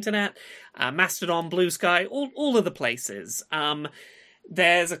out on the internet. Mastodon, Blue Sky, all of the places.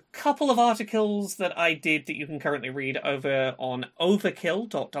 There's a couple of articles that I did that you can currently read over on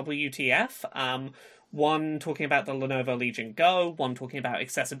overkill.wtf. One talking about the Lenovo Legion Go, one talking about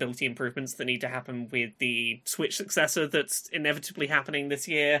accessibility improvements that need to happen with the Switch successor that's inevitably happening this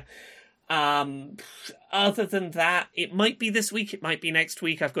year. Other than that, it might be this week, it might be next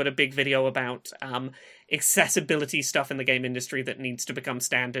week. I've got a big video about accessibility stuff in the game industry that needs to become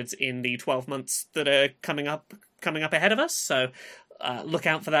standards in the 12 months that are coming up ahead of us. So look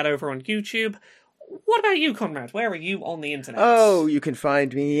out for that over on YouTube. What about you, Conrad? Where are you on the internet? Oh, you can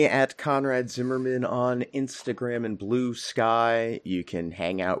find me at Conrad Zimmerman on Instagram and Blue Sky. You can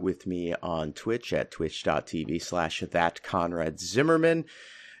hang out with me on Twitch at twitch.tv/thatconradzimmerman.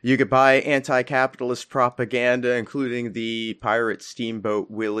 You could buy anti-capitalist propaganda, including the Pirate Steamboat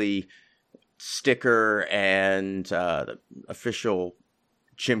Willie sticker and the official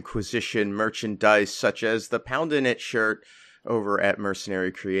Jimquisition merchandise, such as the Poundin' It shirt, over at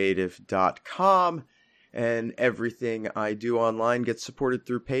mercenarycreative.com. And everything I do online gets supported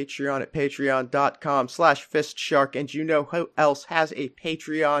through Patreon at patreon.com/fistshark. And you know who else has a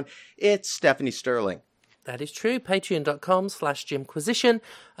Patreon? It's Stephanie Sterling. That is true. Patreon.com/Jimquisition,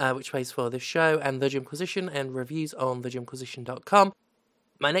 which pays for this show and The Jimquisition and reviews on thejimquisition.com.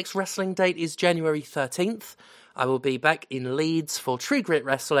 My next wrestling date is January 13th. I will be back in Leeds for True Grit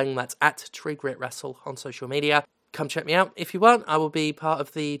Wrestling. That's at True Grit Wrestle on social media. Come check me out if you want. I will be part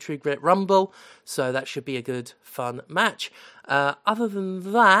of the True Grit Rumble, so that should be a good, fun match. Other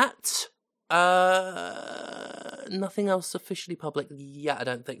than that, nothing else officially public yet, I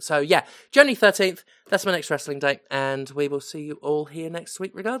don't think. So yeah, January 13th, that's my next wrestling date, and we will see you all here next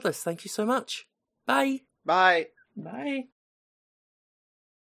week regardless. Thank you so much. Bye. Bye. Bye.